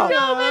 here No, we go.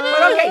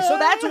 but okay, so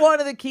that's one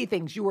of the key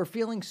things. You were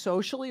feeling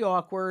socially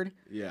awkward.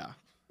 Yeah.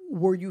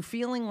 were you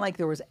feeling like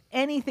there was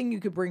anything you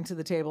could bring to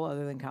the table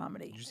other than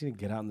comedy? You just need to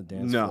get out on the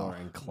dance No, floor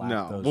and clap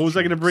no. those What was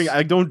I going to bring? cheeks.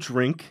 I don't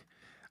drink.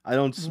 I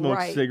don't smoke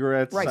Right.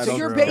 cigarettes. Right. I So don't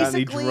you're got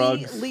any basically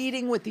drugs.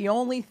 leading with the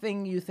only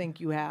thing you think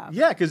you have.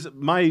 Yeah, because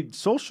my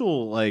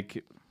social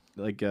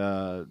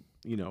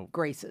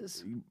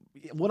Graces.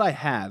 what I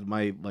had,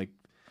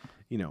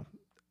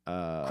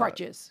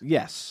 Crutches.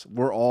 yes,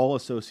 we're all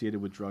associated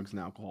with drugs and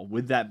alcohol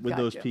with those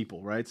Gotcha.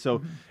 people, right?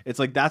 So it's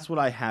like that's what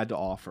I had to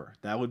offer.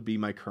 That would be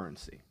my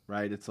currency,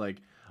 right? It's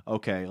like,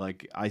 okay,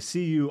 like I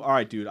see you, all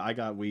right, dude, I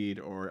got weed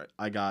or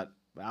I got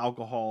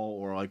alcohol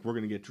or like we're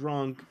gonna get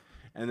drunk,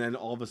 and then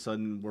all of a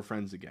sudden we're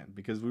friends again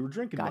because we were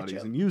drinking Gotcha.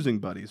 buddies and using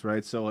buddies,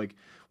 right? So like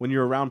when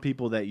you're around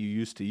people that you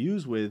used to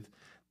use with,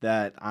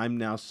 that I'm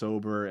now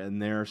sober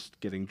and they're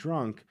getting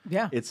drunk,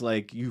 Yeah. it's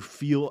like you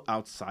feel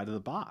outside of the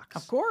box.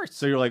 Of course.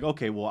 So you're like,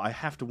 okay, well, I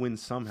have to win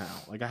somehow.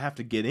 Like I have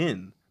to get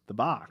in the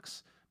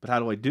box, but how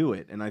do I do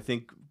it? And I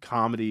think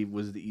comedy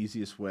was the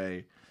easiest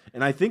way.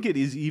 And I think it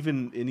is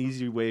even an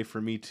easy way for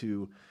me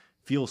to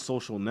feel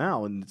social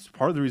now. And it's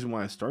part of the reason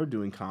why I started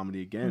doing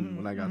comedy again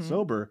when I got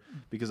sober,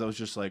 because I was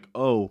just like,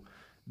 oh,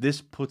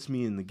 this puts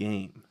me in the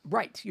game.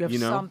 Right. You have You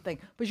know? something.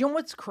 But you know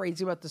what's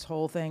crazy about this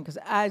whole thing? Because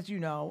as you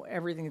know,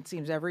 every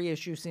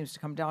issue seems to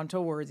come down to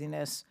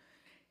worthiness.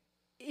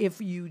 If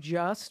you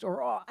just,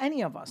 or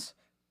any of us,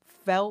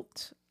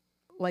 felt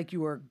like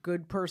you were a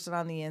good person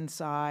on the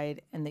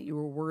inside and that you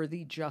were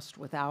worthy just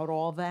without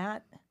all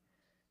that,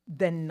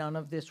 then none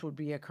of this would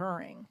be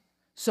occurring.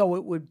 So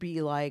it would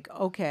be like,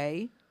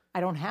 okay, I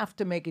don't have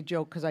to make a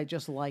joke because I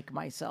just like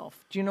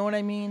myself. Do you know what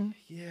I mean?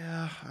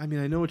 Yeah, I mean,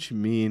 I know what you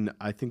mean.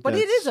 I think But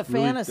it is a that's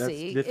really- that's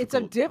fantasy. It's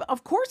a difficult.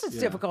 of course it's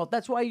Yeah. difficult.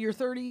 That's why you're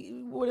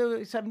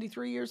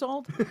 73 years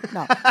old?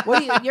 No.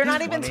 What are you're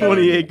not even 30.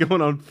 28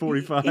 going on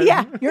 45.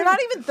 Yeah, you're not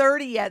even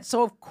 30 yet.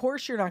 So of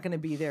course you're not going to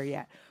be there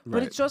yet. But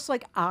Right. it's just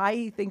like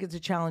I think it's a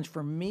challenge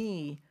for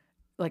me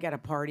like at a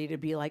party to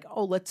be like,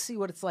 "Oh, let's see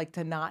what it's like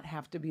to not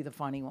have to be the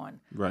funny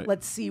one." Right.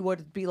 Let's see what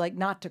it'd be like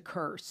not to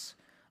curse.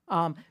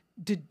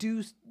 To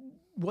do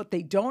what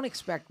they don't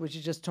expect, which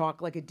is just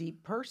talk like a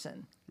deep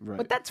person. Right.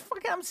 But that's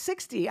fucking, I'm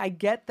 60. I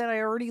get that I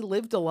already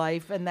lived a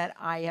life and that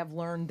I have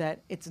learned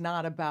that it's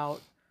not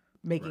about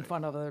making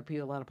fun of other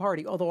people at a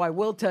party. Although I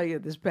will tell you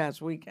this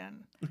past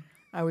weekend,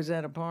 I was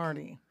at a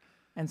party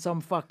and some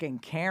fucking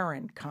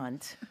Karen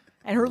cunt,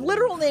 and her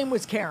literal name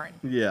was Karen.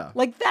 Yeah.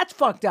 Like, that's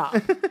fucked up.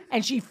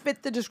 And she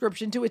fit the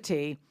description to a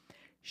T.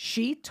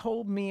 She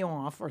told me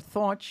off, or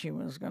thought she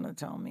was going to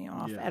tell me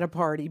off Yeah. at a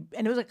party.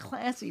 And it was a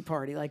classy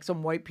party, like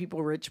some white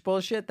people rich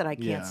bullshit that I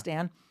can't Yeah.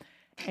 stand.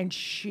 And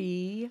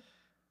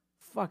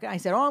I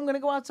said, oh, I'm going to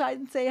go outside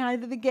and say hi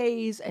to the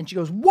gays. And she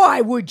goes,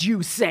 why would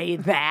you say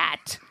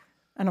that?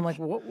 And I'm like,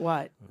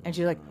 what? And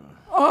she's like,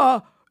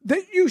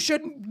 that you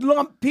shouldn't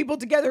lump people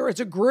together as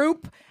a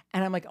group.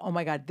 And I'm like, oh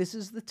my God, this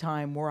is the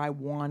time where I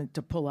wanted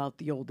to pull out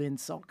the old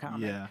insult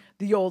comment. Yeah.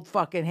 The old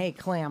fucking, hey,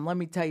 Clam, let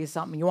me tell you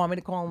something. You want me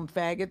to call them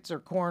faggots or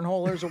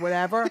cornholers or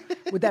whatever?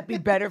 Would that be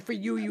better for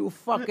you, you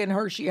fucking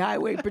Hershey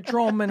Highway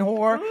patrolman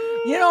whore?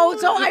 You know,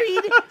 so I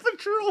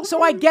mean,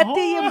 so I get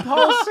the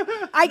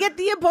impulse. I get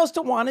the impulse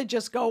to want to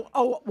just go,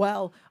 oh,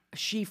 well,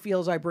 she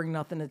feels I bring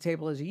nothing to the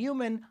table as a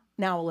human.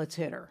 Now let's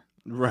hit her.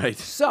 Right.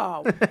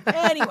 So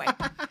anyway,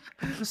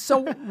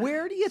 so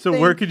where do you So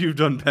think? where could you have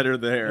done better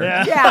there?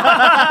 Yeah. Yeah,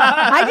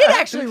 I did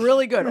actually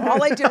really good.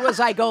 All I did was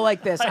I go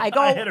like this. I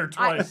go. I hit her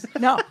twice.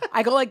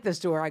 I go like this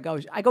to her. I go.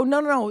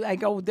 No. I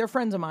go. They're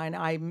friends of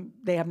mine.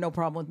 They have no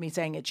problem with me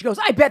saying it. She goes,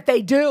 I bet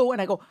they do. And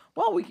I go,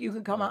 well, you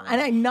can come out. And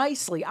I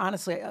nicely,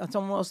 honestly,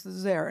 someone else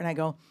is there. And I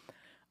go,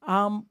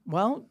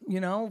 well,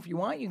 if you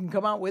want, you can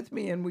come out with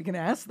me and we can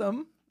ask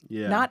them.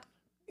 Yeah. Not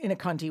in a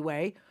cunty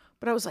way,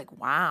 but I was like,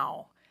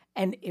 wow.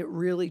 And it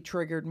really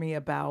triggered me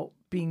about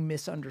being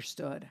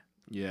misunderstood.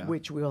 Yeah.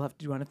 Which we will have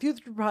to do on a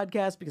future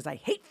podcast because I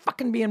hate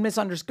fucking being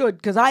misunderstood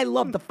because I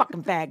love the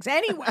fucking fags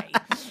anyway.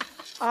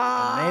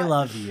 They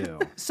love you.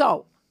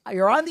 So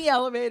you're on the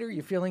elevator,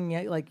 you're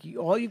feeling like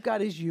all you've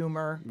got is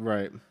humor.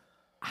 Right.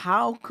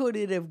 How could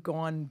it have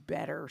gone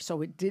better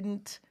so it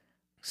didn't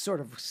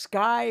sort of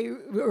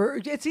or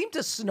it seemed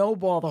to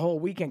snowball the whole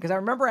weekend? Because I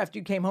remember after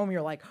you came home,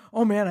 you're like,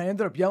 oh man, I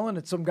ended up yelling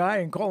at some guy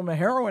and calling him a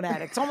heroin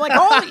addict. So I'm like,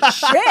 holy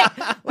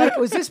shit. Like,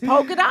 was this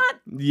Polka Dot?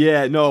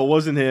 Yeah, no, it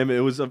wasn't him. It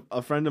was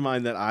a friend of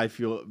mine that I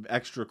feel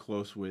extra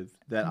close with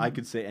that I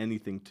could say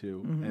anything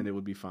to and it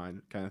would be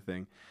fine kind of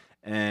thing.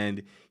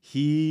 And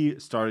he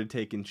started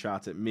taking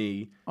shots at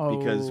me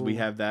because we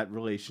have that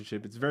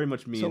relationship. It's very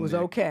much me So it and was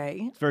Nick.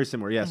 okay. It's very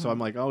similar. Yeah. So I'm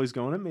like, oh, he's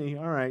going at me.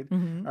 All right. All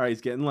right.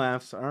 He's getting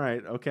laughs. All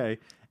right. Okay.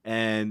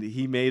 And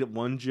he made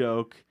one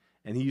joke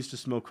and he used to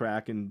smoke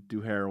crack and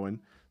do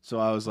heroin. So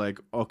I was like,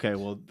 okay,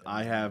 well,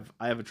 I have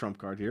a trump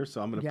card here.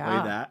 So I'm going to play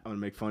Yeah. that. I'm going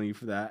to make fun of you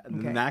for that. And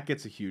Okay. then that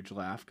gets a huge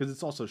laugh because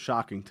it's also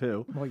shocking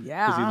too. Well, Because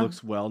yeah. he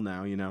looks well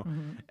now,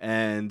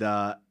 And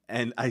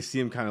and I see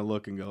him kind of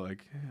look and go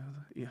like,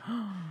 yeah,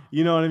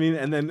 you know what I mean?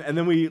 And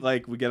then we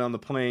get on the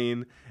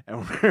plane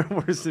and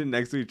we're sitting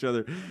next to each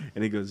other,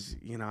 and he goes,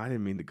 I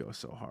didn't mean to go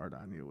so hard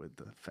on you with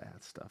the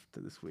fat stuff to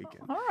this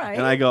weekend. All right.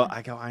 And I go,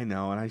 I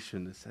know, and I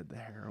shouldn't have said the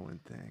heroin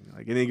thing.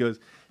 And he goes,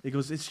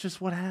 it's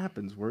just what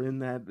happens. We're in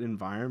that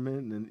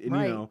environment, and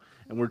Right.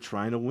 and we're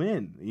trying to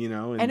win,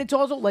 And it's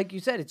also, like you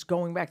said, it's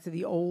going back to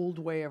the old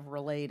way of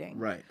relating.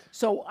 right.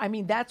 So, I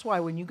mean, that's why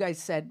when you guys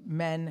said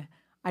men,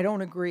 I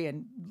don't agree,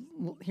 and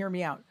hear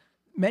me out.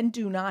 Men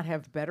do not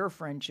have better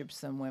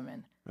friendships than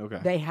women. Okay.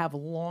 They have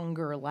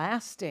longer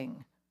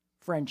lasting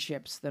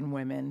friendships than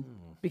women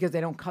because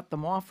they don't cut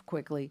them off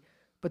quickly,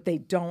 but they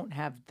don't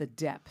have the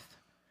depth.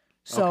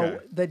 So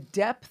Okay. the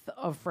depth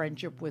of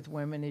friendship with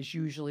women is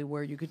usually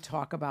where you could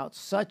talk about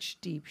such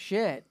deep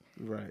shit.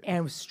 Right.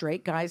 And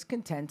straight guys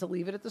can tend to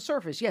leave it at the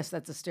surface. Yes,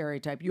 that's a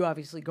stereotype. You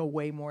obviously go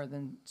way more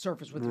than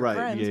surface with your Right,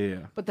 friends.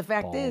 yeah. But the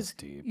fact Balls is,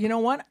 deep. you know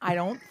what? I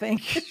don't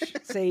think.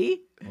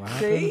 See,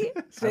 see.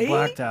 I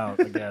blacked out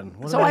again.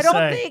 What So did I don't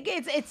say?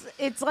 think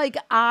it's like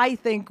I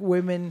think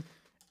women.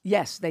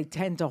 Yes, they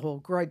tend to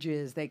hold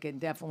grudges. They can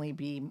definitely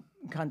be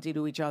cunty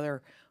to each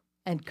other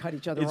and cut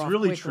each other It's off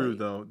really quickly. true,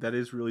 though. That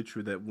is really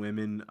true that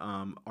women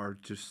are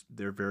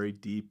they're very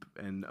deep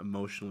and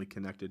emotionally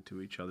connected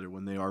to each other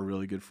when they are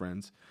really good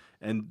friends.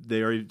 And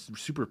they are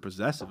super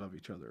possessive of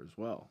each other as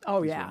well.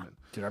 Oh, these yeah. women.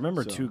 Dude, I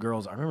remember So- two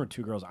girls.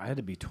 I had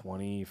to be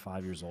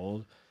 25 years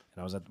old,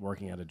 and I was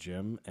working at a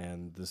gym,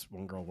 and this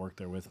one girl worked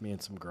there with me,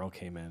 and some girl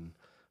came in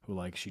who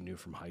she knew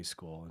from high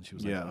school, and she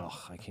was like, Yeah.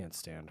 "Oh, I can't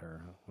stand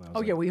her." And I was Oh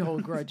like, yeah, we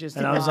hold grudges.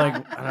 And to I was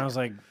God.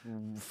 like,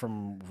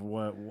 from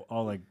what?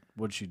 Oh,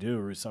 what'd she do?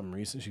 Or something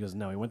recent? She goes,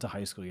 no, we went to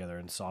high school together.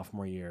 In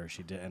sophomore year,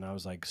 she did. And I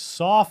was like,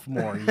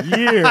 sophomore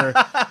year?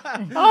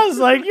 I was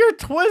like, you're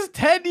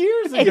 10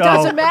 years ago. It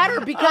doesn't matter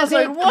because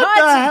like, it what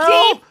the cuts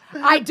hell? deep.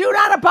 I do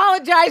not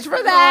apologize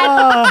for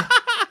that.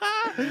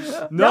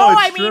 No,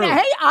 it's I mean, true.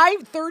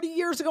 hey, 30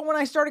 years ago when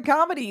I started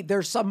comedy,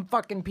 there's some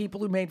fucking people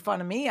who made fun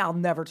of me I'll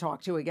never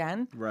talk to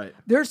again. Right.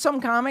 There's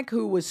some comic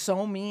who was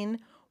so mean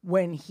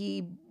when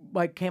he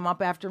came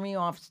up after me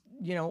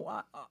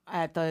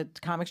at the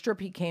comic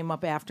strip. He came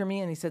up after me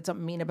and he said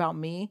something mean about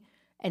me,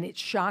 and it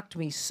shocked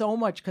me so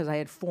much because I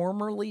had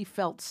formerly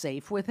felt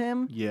safe with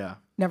him. Yeah.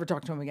 Never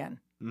talked to him again.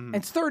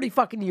 It's 30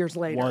 fucking years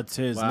later. What's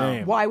his Wow.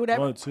 name? Why would I?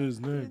 What's his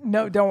name?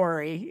 No, don't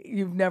worry.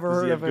 You've never Does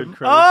heard he of have him. good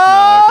credits?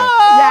 No,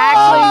 Yeah,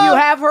 actually, you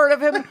have heard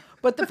of him.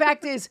 But the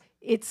fact is,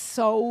 it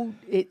so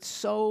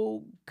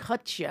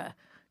cuts you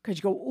because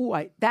you go,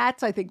 ooh,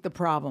 that's I think the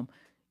problem.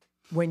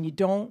 When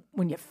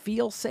you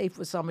feel safe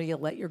with somebody, you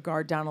let your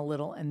guard down a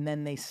little, and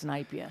then they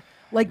snipe you.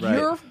 Like Right.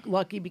 you're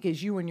lucky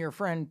because you and your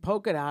friend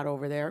Polka Dot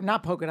over there,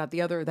 not Polka Dot, the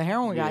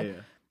heroin guy, Yeah.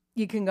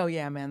 you can go,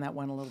 yeah, man, that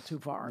went a little too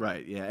far.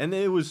 Right, yeah. And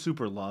it was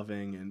super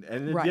loving. And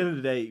at Right. the end of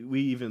the day,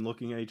 we even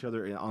looking at each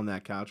other on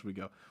that couch, we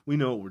go, we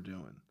know what we're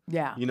doing.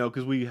 Yeah.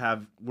 Because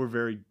we're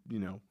very,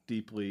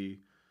 deeply,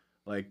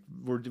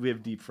 we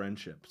have deep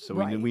friendships. So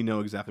Right. we know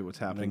exactly what's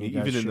happening, And you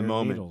guys even in the shared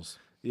moment. needles.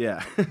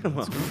 Yeah.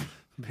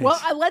 Well,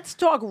 let's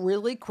talk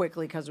really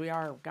quickly because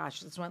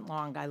this went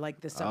long. I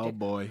like this Oh, subject.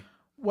 boy.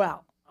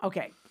 Well,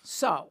 okay.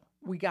 So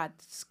we got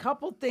a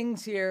couple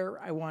things here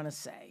I want to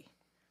say.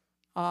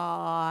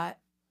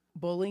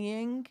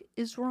 Bullying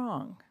is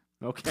wrong.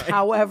 Okay.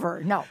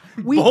 However, no,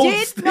 we Bold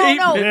did statement.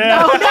 no.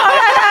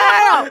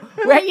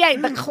 Wait, yeah,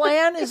 the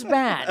Klan is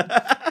bad.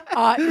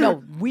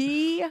 No,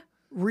 we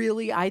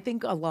really. I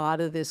think a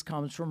lot of this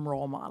comes from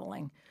role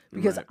modeling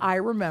because Right. I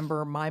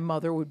remember my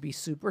mother would be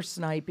super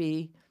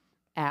snipey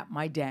at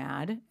my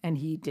dad, and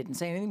he didn't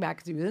say anything back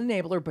because he was an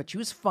enabler, but she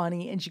was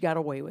funny and she got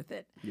away with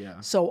it. Yeah.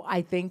 So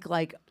I think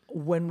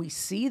when we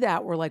see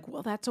that, we're like,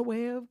 well, that's a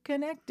way of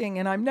connecting,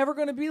 and I'm never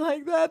going to be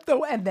like that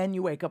though. And then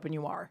you wake up and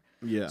you are.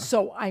 Yeah.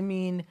 So I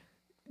mean,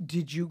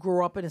 did you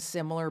grow up in a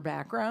similar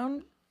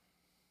background?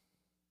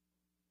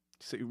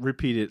 So,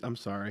 repeat it. I'm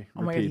sorry.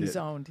 Oh my God, Repeat he it.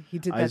 zoned. He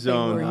did I that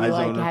zoned. thing I where you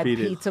zoned. had Repeat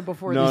it. pizza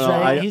before No, the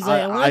no, show. He's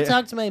like, I want to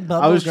talk to my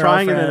bubble I was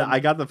trying, and then girlfriend. I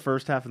got the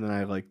first half, and then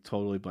I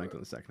totally blanked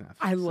on the second half.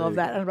 I Say love it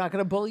that. again. And I'm not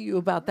going to bully you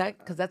about that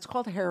because that's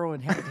called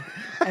heroin head,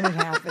 and it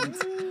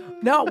happens.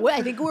 No,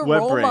 I think we're Wet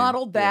role brain.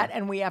 modeled that, Yeah.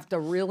 and we have to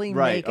really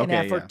Right, make an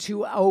okay, effort yeah.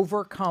 to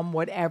overcome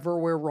whatever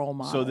we're role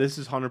modeling. So this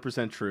is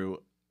 100%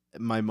 true.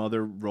 My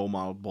mother role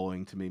modeled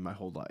bullying to me my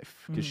whole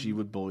life because she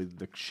would bully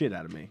the shit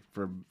out of me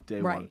from day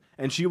Mm. Right. one,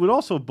 and she would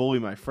also bully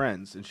my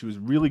friends, and she was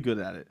really good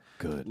at it.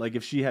 Good. Like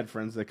if she had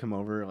friends that come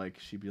over,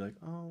 she'd be like,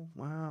 "Oh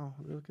wow,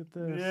 look at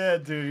this." Yeah,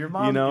 dude, your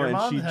mom, know, your and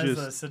mom she has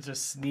just- such a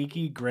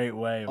sneaky, great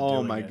way of Oh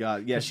doing my it.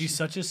 God, yeah, 'Cause she's she-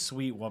 such a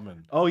sweet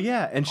woman. Oh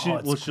yeah, and Oh,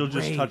 it's she'll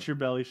just great. touch your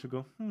belly. She'll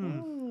go,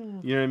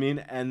 You know what I mean?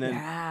 And then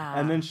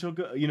Yeah. she'll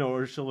go,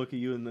 or she'll look at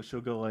you and then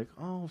she'll go like,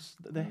 "Oh,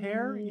 the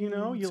hair, you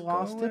it's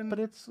lost going." it, but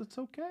it's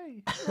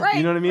okay." right,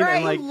 You know what I mean? Right.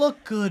 And like, You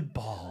look good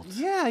bald.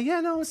 yeah,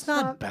 no, it's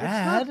not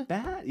bad. It's not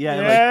bad. Yeah,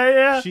 and, Yeah,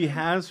 yeah. She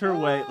has her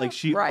way. Like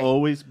she Right.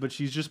 always, but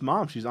she's just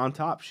mom. She's on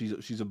top.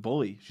 She's a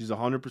bully. She's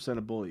 100%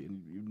 a bully,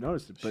 and you've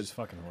noticed it. But She's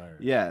fucking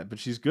hilarious. yeah, but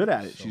she's good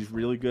at it. So She's funny.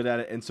 really good at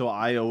it, and so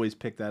I always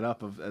pick that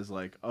up as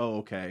like, oh,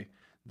 okay,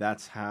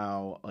 that's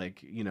how,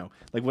 like, you know,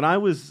 like when I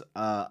was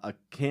a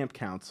camp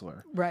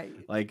counselor, Right.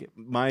 like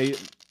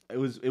it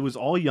was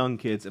all young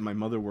kids, and my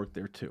mother worked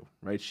there too,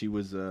 right? She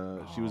was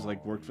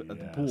like worked at the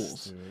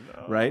pools, dude.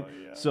 right?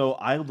 yes. So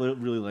I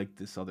really liked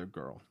this other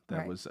girl that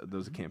Right. was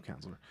a camp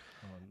counselor,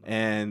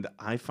 and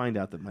I find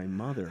out that my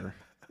mother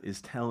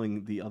is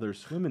telling the other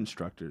swim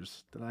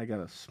instructors that I got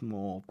a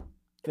small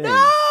thing.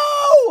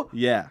 No!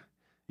 Yeah.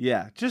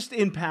 Just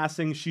in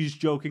passing, she's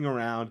joking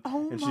around,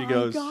 Oh and my she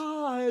goes,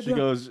 God.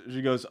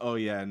 she goes, oh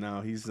yeah, no,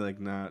 he's like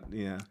not,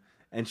 yeah,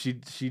 and she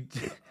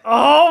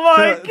Oh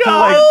my to,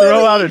 god! to like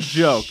throw out a Holy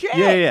joke, shit.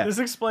 yeah. This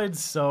explains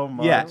so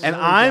much. Yeah, and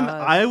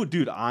really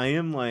does.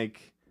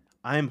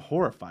 I am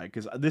horrified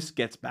because this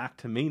gets back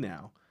to me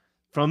now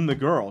from the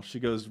girl. She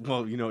goes,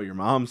 well, you know what your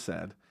mom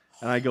said.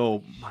 And I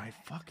go, my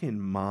fucking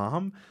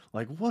mom?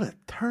 Like, what a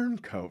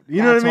turncoat.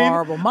 You know That's what I mean?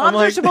 horrible. I'm Moms are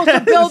like, supposed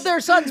to build their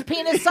son's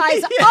penis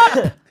size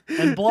up.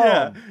 and blow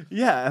yeah, 'em.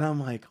 yeah. And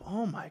I'm like,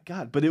 oh my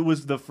God. But it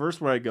was the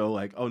first where I go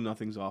like, oh,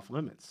 nothing's off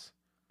limits.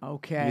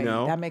 Okay, You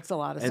know? that makes a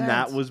lot of sense. And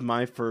that was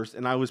my first,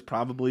 and I was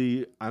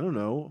probably, I don't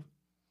know,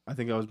 I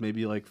think I was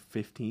maybe like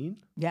 15.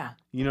 yeah.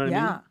 You know what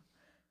I mean?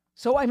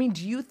 So, I mean,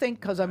 do you think,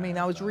 because I mean,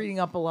 I was reading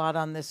up a lot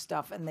on this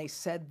stuff, and they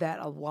said that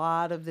a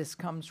lot of this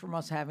comes from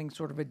us having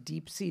sort of a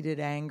deep seated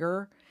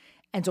anger.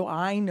 And so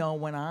I know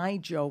when I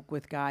joke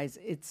with guys,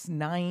 it's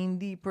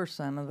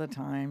 90% of the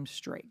time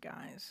straight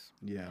guys.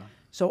 Yeah.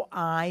 So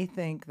I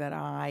think that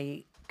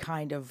I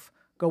kind of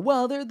go,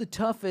 well, they're the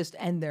toughest,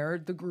 and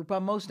they're the group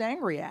I'm most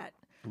angry at.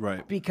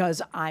 Right.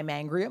 Because I'm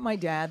angry at my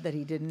dad that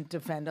he didn't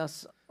defend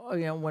us, you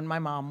know, when my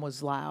mom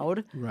was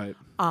loud. Right.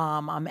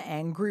 I'm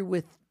angry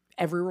with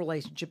every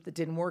relationship that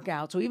didn't work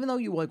out. So even though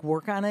you like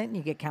work on it and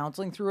you get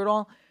counseling through it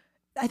all,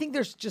 I think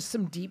there's just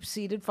some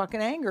deep-seated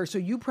fucking anger. So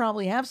you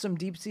probably have some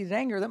deep-seated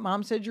anger that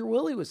mom said your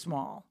willy was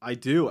small. I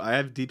do. I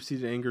have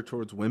deep-seated anger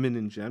towards women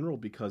in general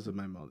because of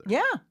my mother.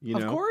 Yeah, You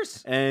of know?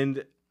 course.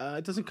 And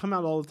it doesn't come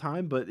out all the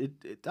time, but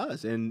it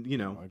does. And, you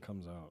know, It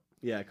comes out.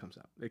 yeah, it comes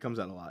out. It comes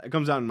out a lot. It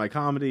comes out in my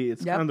comedy.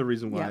 It's Yep. kind of the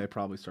reason why Yep. I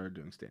probably started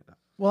doing stand-up.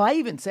 Well, I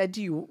even said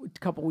to you a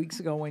couple weeks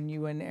ago when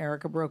you and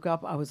Erica broke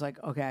up, I was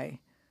like,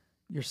 okay,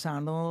 you're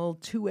sounding a little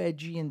too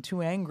edgy and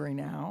too angry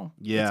now.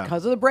 Yeah. It's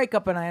because of the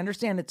breakup, and I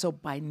understand it. So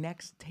by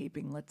next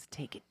taping, let's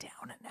take it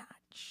down a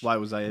notch. Why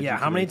was I? Yeah,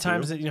 how many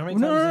times? You know how many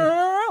No, times? no, no,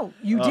 no, no.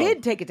 You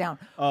did take it down.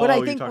 Oh, but I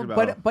you're think, talking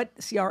about- but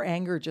see, our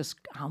anger just,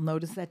 I'll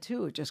notice that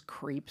too. It just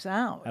creeps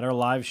out. At our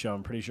live show,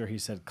 I'm pretty sure he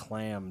said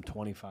clam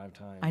 25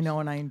 times. I know,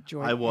 and I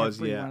enjoyed I was,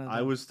 every yeah. one of I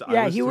them. was.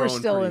 Yeah, I was you were throwing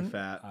still pretty in-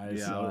 fat. I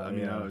Yeah. saw- I mean,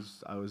 yeah.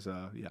 I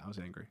was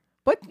angry.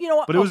 But you know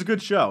what? But it was a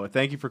good show.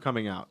 Thank you for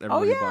coming out. Oh,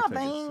 Everybody yeah, bought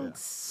tickets,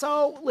 thanks.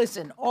 So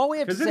listen, all we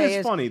have to Because say it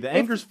is funny. The if-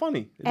 anger's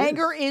funny. It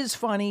anger is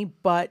funny,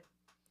 but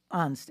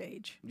on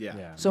stage. Yeah.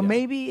 Yeah. So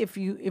maybe if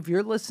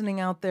you're listening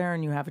out there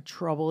and you have a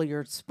trouble,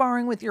 you're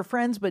sparring with your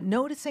friends, but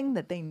noticing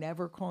that they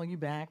never call you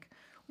back,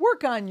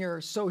 work on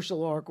your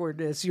social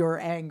awkwardness, your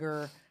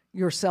anger,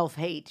 your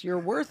self-hate, your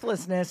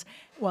worthlessness.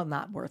 Well,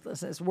 not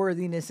worthlessness,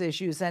 worthiness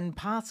issues, and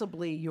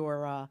possibly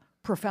your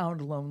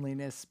profound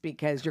loneliness,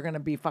 because you're going to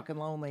be fucking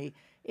lonely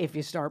if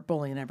you start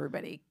bullying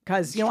everybody.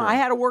 Because, you know, I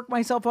had to work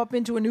myself up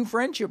into a new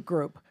friendship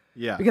group.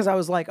 Yeah. Because I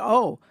was like,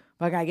 oh,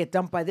 if I got to get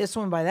dumped by this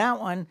one, by that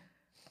one.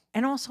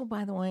 And also,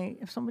 by the way,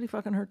 if somebody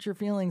fucking hurts your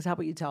feelings, how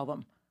about you tell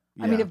them?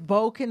 I mean, Yeah. if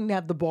Bo can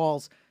have the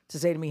balls to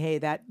say to me, hey,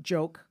 that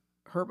joke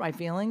hurt my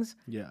feelings,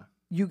 Yeah.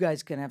 you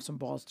guys can have some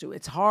balls too.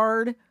 It's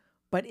hard,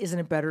 but isn't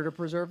it better to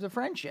preserve the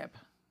friendship?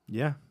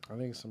 Yeah. I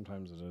think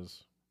sometimes it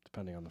is,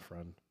 depending on the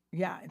friend.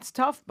 Yeah, it's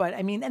tough, but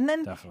I mean, and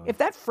then Definitely. if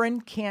that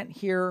friend can't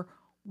hear,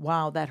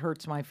 wow, that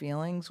hurts my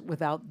feelings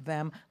without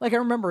them. Like I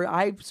remember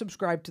I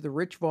subscribed to the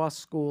Rich Voss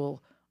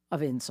School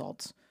of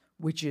Insults,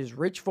 which is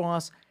Rich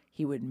Voss.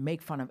 He would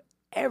make fun of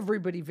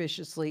everybody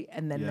viciously,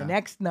 and then the Yeah.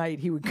 next night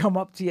he would come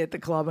up to you at the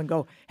club and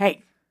go,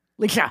 hey,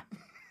 Lisa,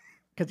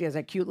 because he has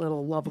that cute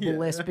little lovable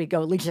lisp. He'd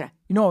go, Lisa,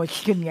 you know I was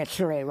kidding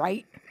yesterday,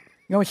 right?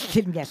 You know I was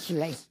kidding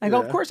yesterday. I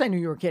go, of course I knew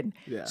you were kidding.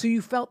 Yeah. So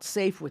you felt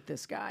safe with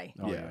this guy.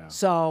 Oh, Yeah. yeah.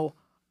 So,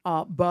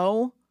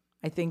 Bo,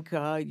 I think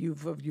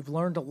you've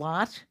learned a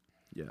lot.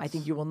 Yes. I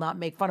think you will not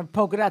make fun of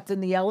polka dots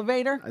in the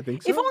elevator. I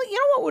think If so. only, you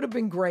know what would have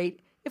been great?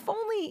 If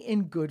only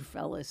in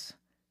Goodfellas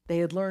they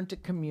had learned to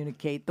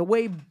communicate the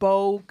way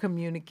Bo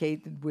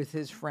communicated with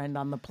his friend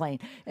on the plane.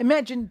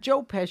 Imagine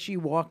Joe Pesci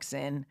walks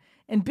in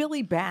and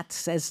Billy Batts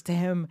says to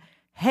him,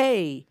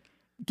 hey,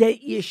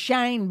 get your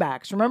shine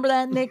box. Remember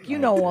that, Nick? You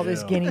know all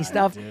this do. guinea I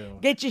stuff. do.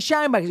 Get your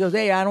shine box. He goes,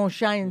 hey, I don't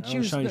shine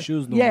shoes. shine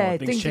shoes no yeah, more.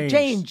 Things things have changed.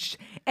 changed.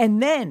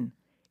 And then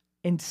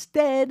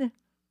instead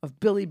of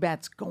Billy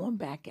Batts going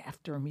back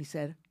after him, he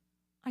said,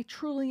 I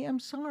truly am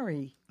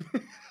sorry.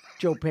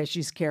 Joe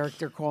Pesci's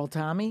character called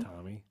Tommy.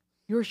 Tommy.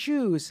 Your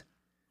shoes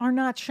are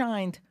not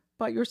shined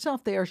by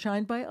yourself. They are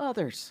shined by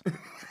others.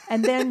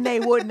 And then they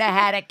wouldn't have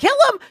had to kill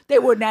him. They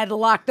wouldn't have had to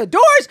lock the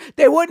doors.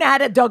 They wouldn't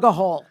have had to dug a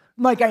hole.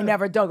 Like I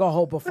never dug a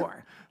hole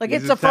before. Like These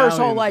it's the first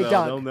hole I Italians, though,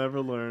 dug. They'll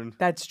never learn.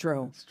 That's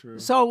true. That's true.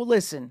 So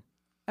listen,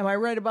 am I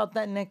right about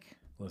that, Nick?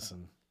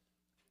 Listen,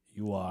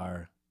 you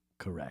are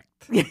correct.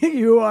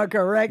 You are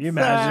correct. Can you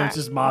imagine sir. it's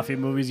just mafia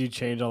movies? You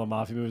change all the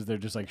mafia movies. They're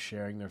just like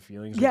sharing their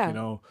feelings. Like, Yeah. you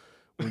know,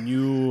 when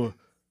you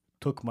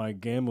took my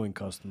gambling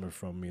customer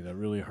from me, that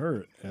really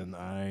hurt, and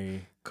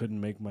I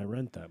couldn't make my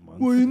rent that month.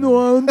 Well, you know,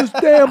 I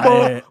understand,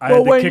 but, I but had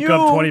to when kick you,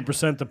 up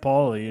 20% to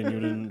Paulie, and you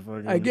didn't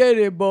fucking. I get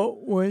it,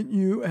 but when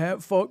you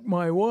have fucked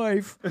my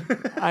wife,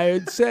 I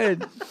had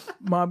said,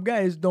 "Mom,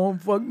 guys, don't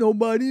fuck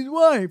nobody's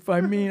wife." I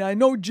mean, I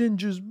know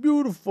Ginger's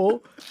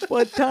beautiful,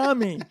 but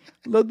Tommy,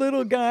 the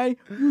little guy,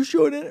 you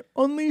shouldn't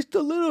unleash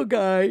the little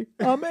guy.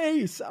 I'm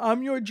Ace.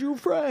 I'm your Jew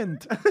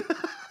friend.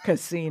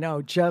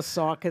 Casino. Just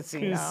saw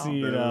Casino.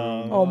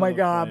 Casino. Oh my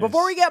God. Nice.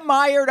 Before we get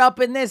mired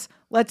up in this,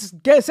 let's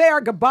say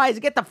our goodbyes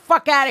and get the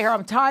fuck out of here.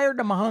 I'm tired.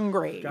 I'm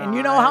hungry. And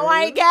you know how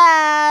I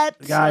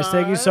get. Guys,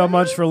 thank you so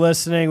much for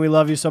listening. We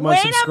love you so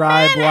much. Wait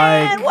Subscribe, a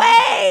minute. like.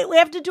 Wait. We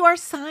have to do our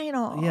sign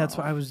off. Yeah, that's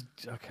what I was.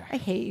 I Okay,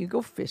 hate you.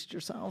 Go fist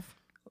yourself.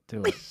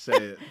 do it. Say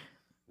it.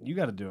 You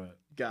got to do it.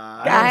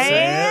 Guys.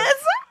 Guys,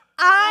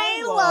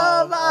 I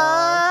love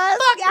us.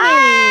 Fuck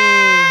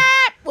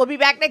me. We'll be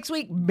back next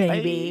week.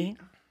 Maybe.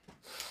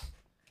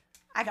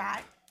 I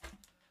got.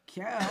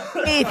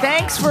 Hey,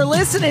 thanks for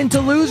listening to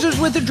Losers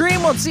with a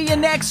Dream. We'll see you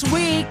next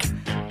week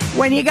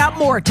when you got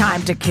more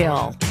time to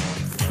kill.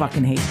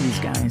 Fucking hate these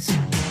guys.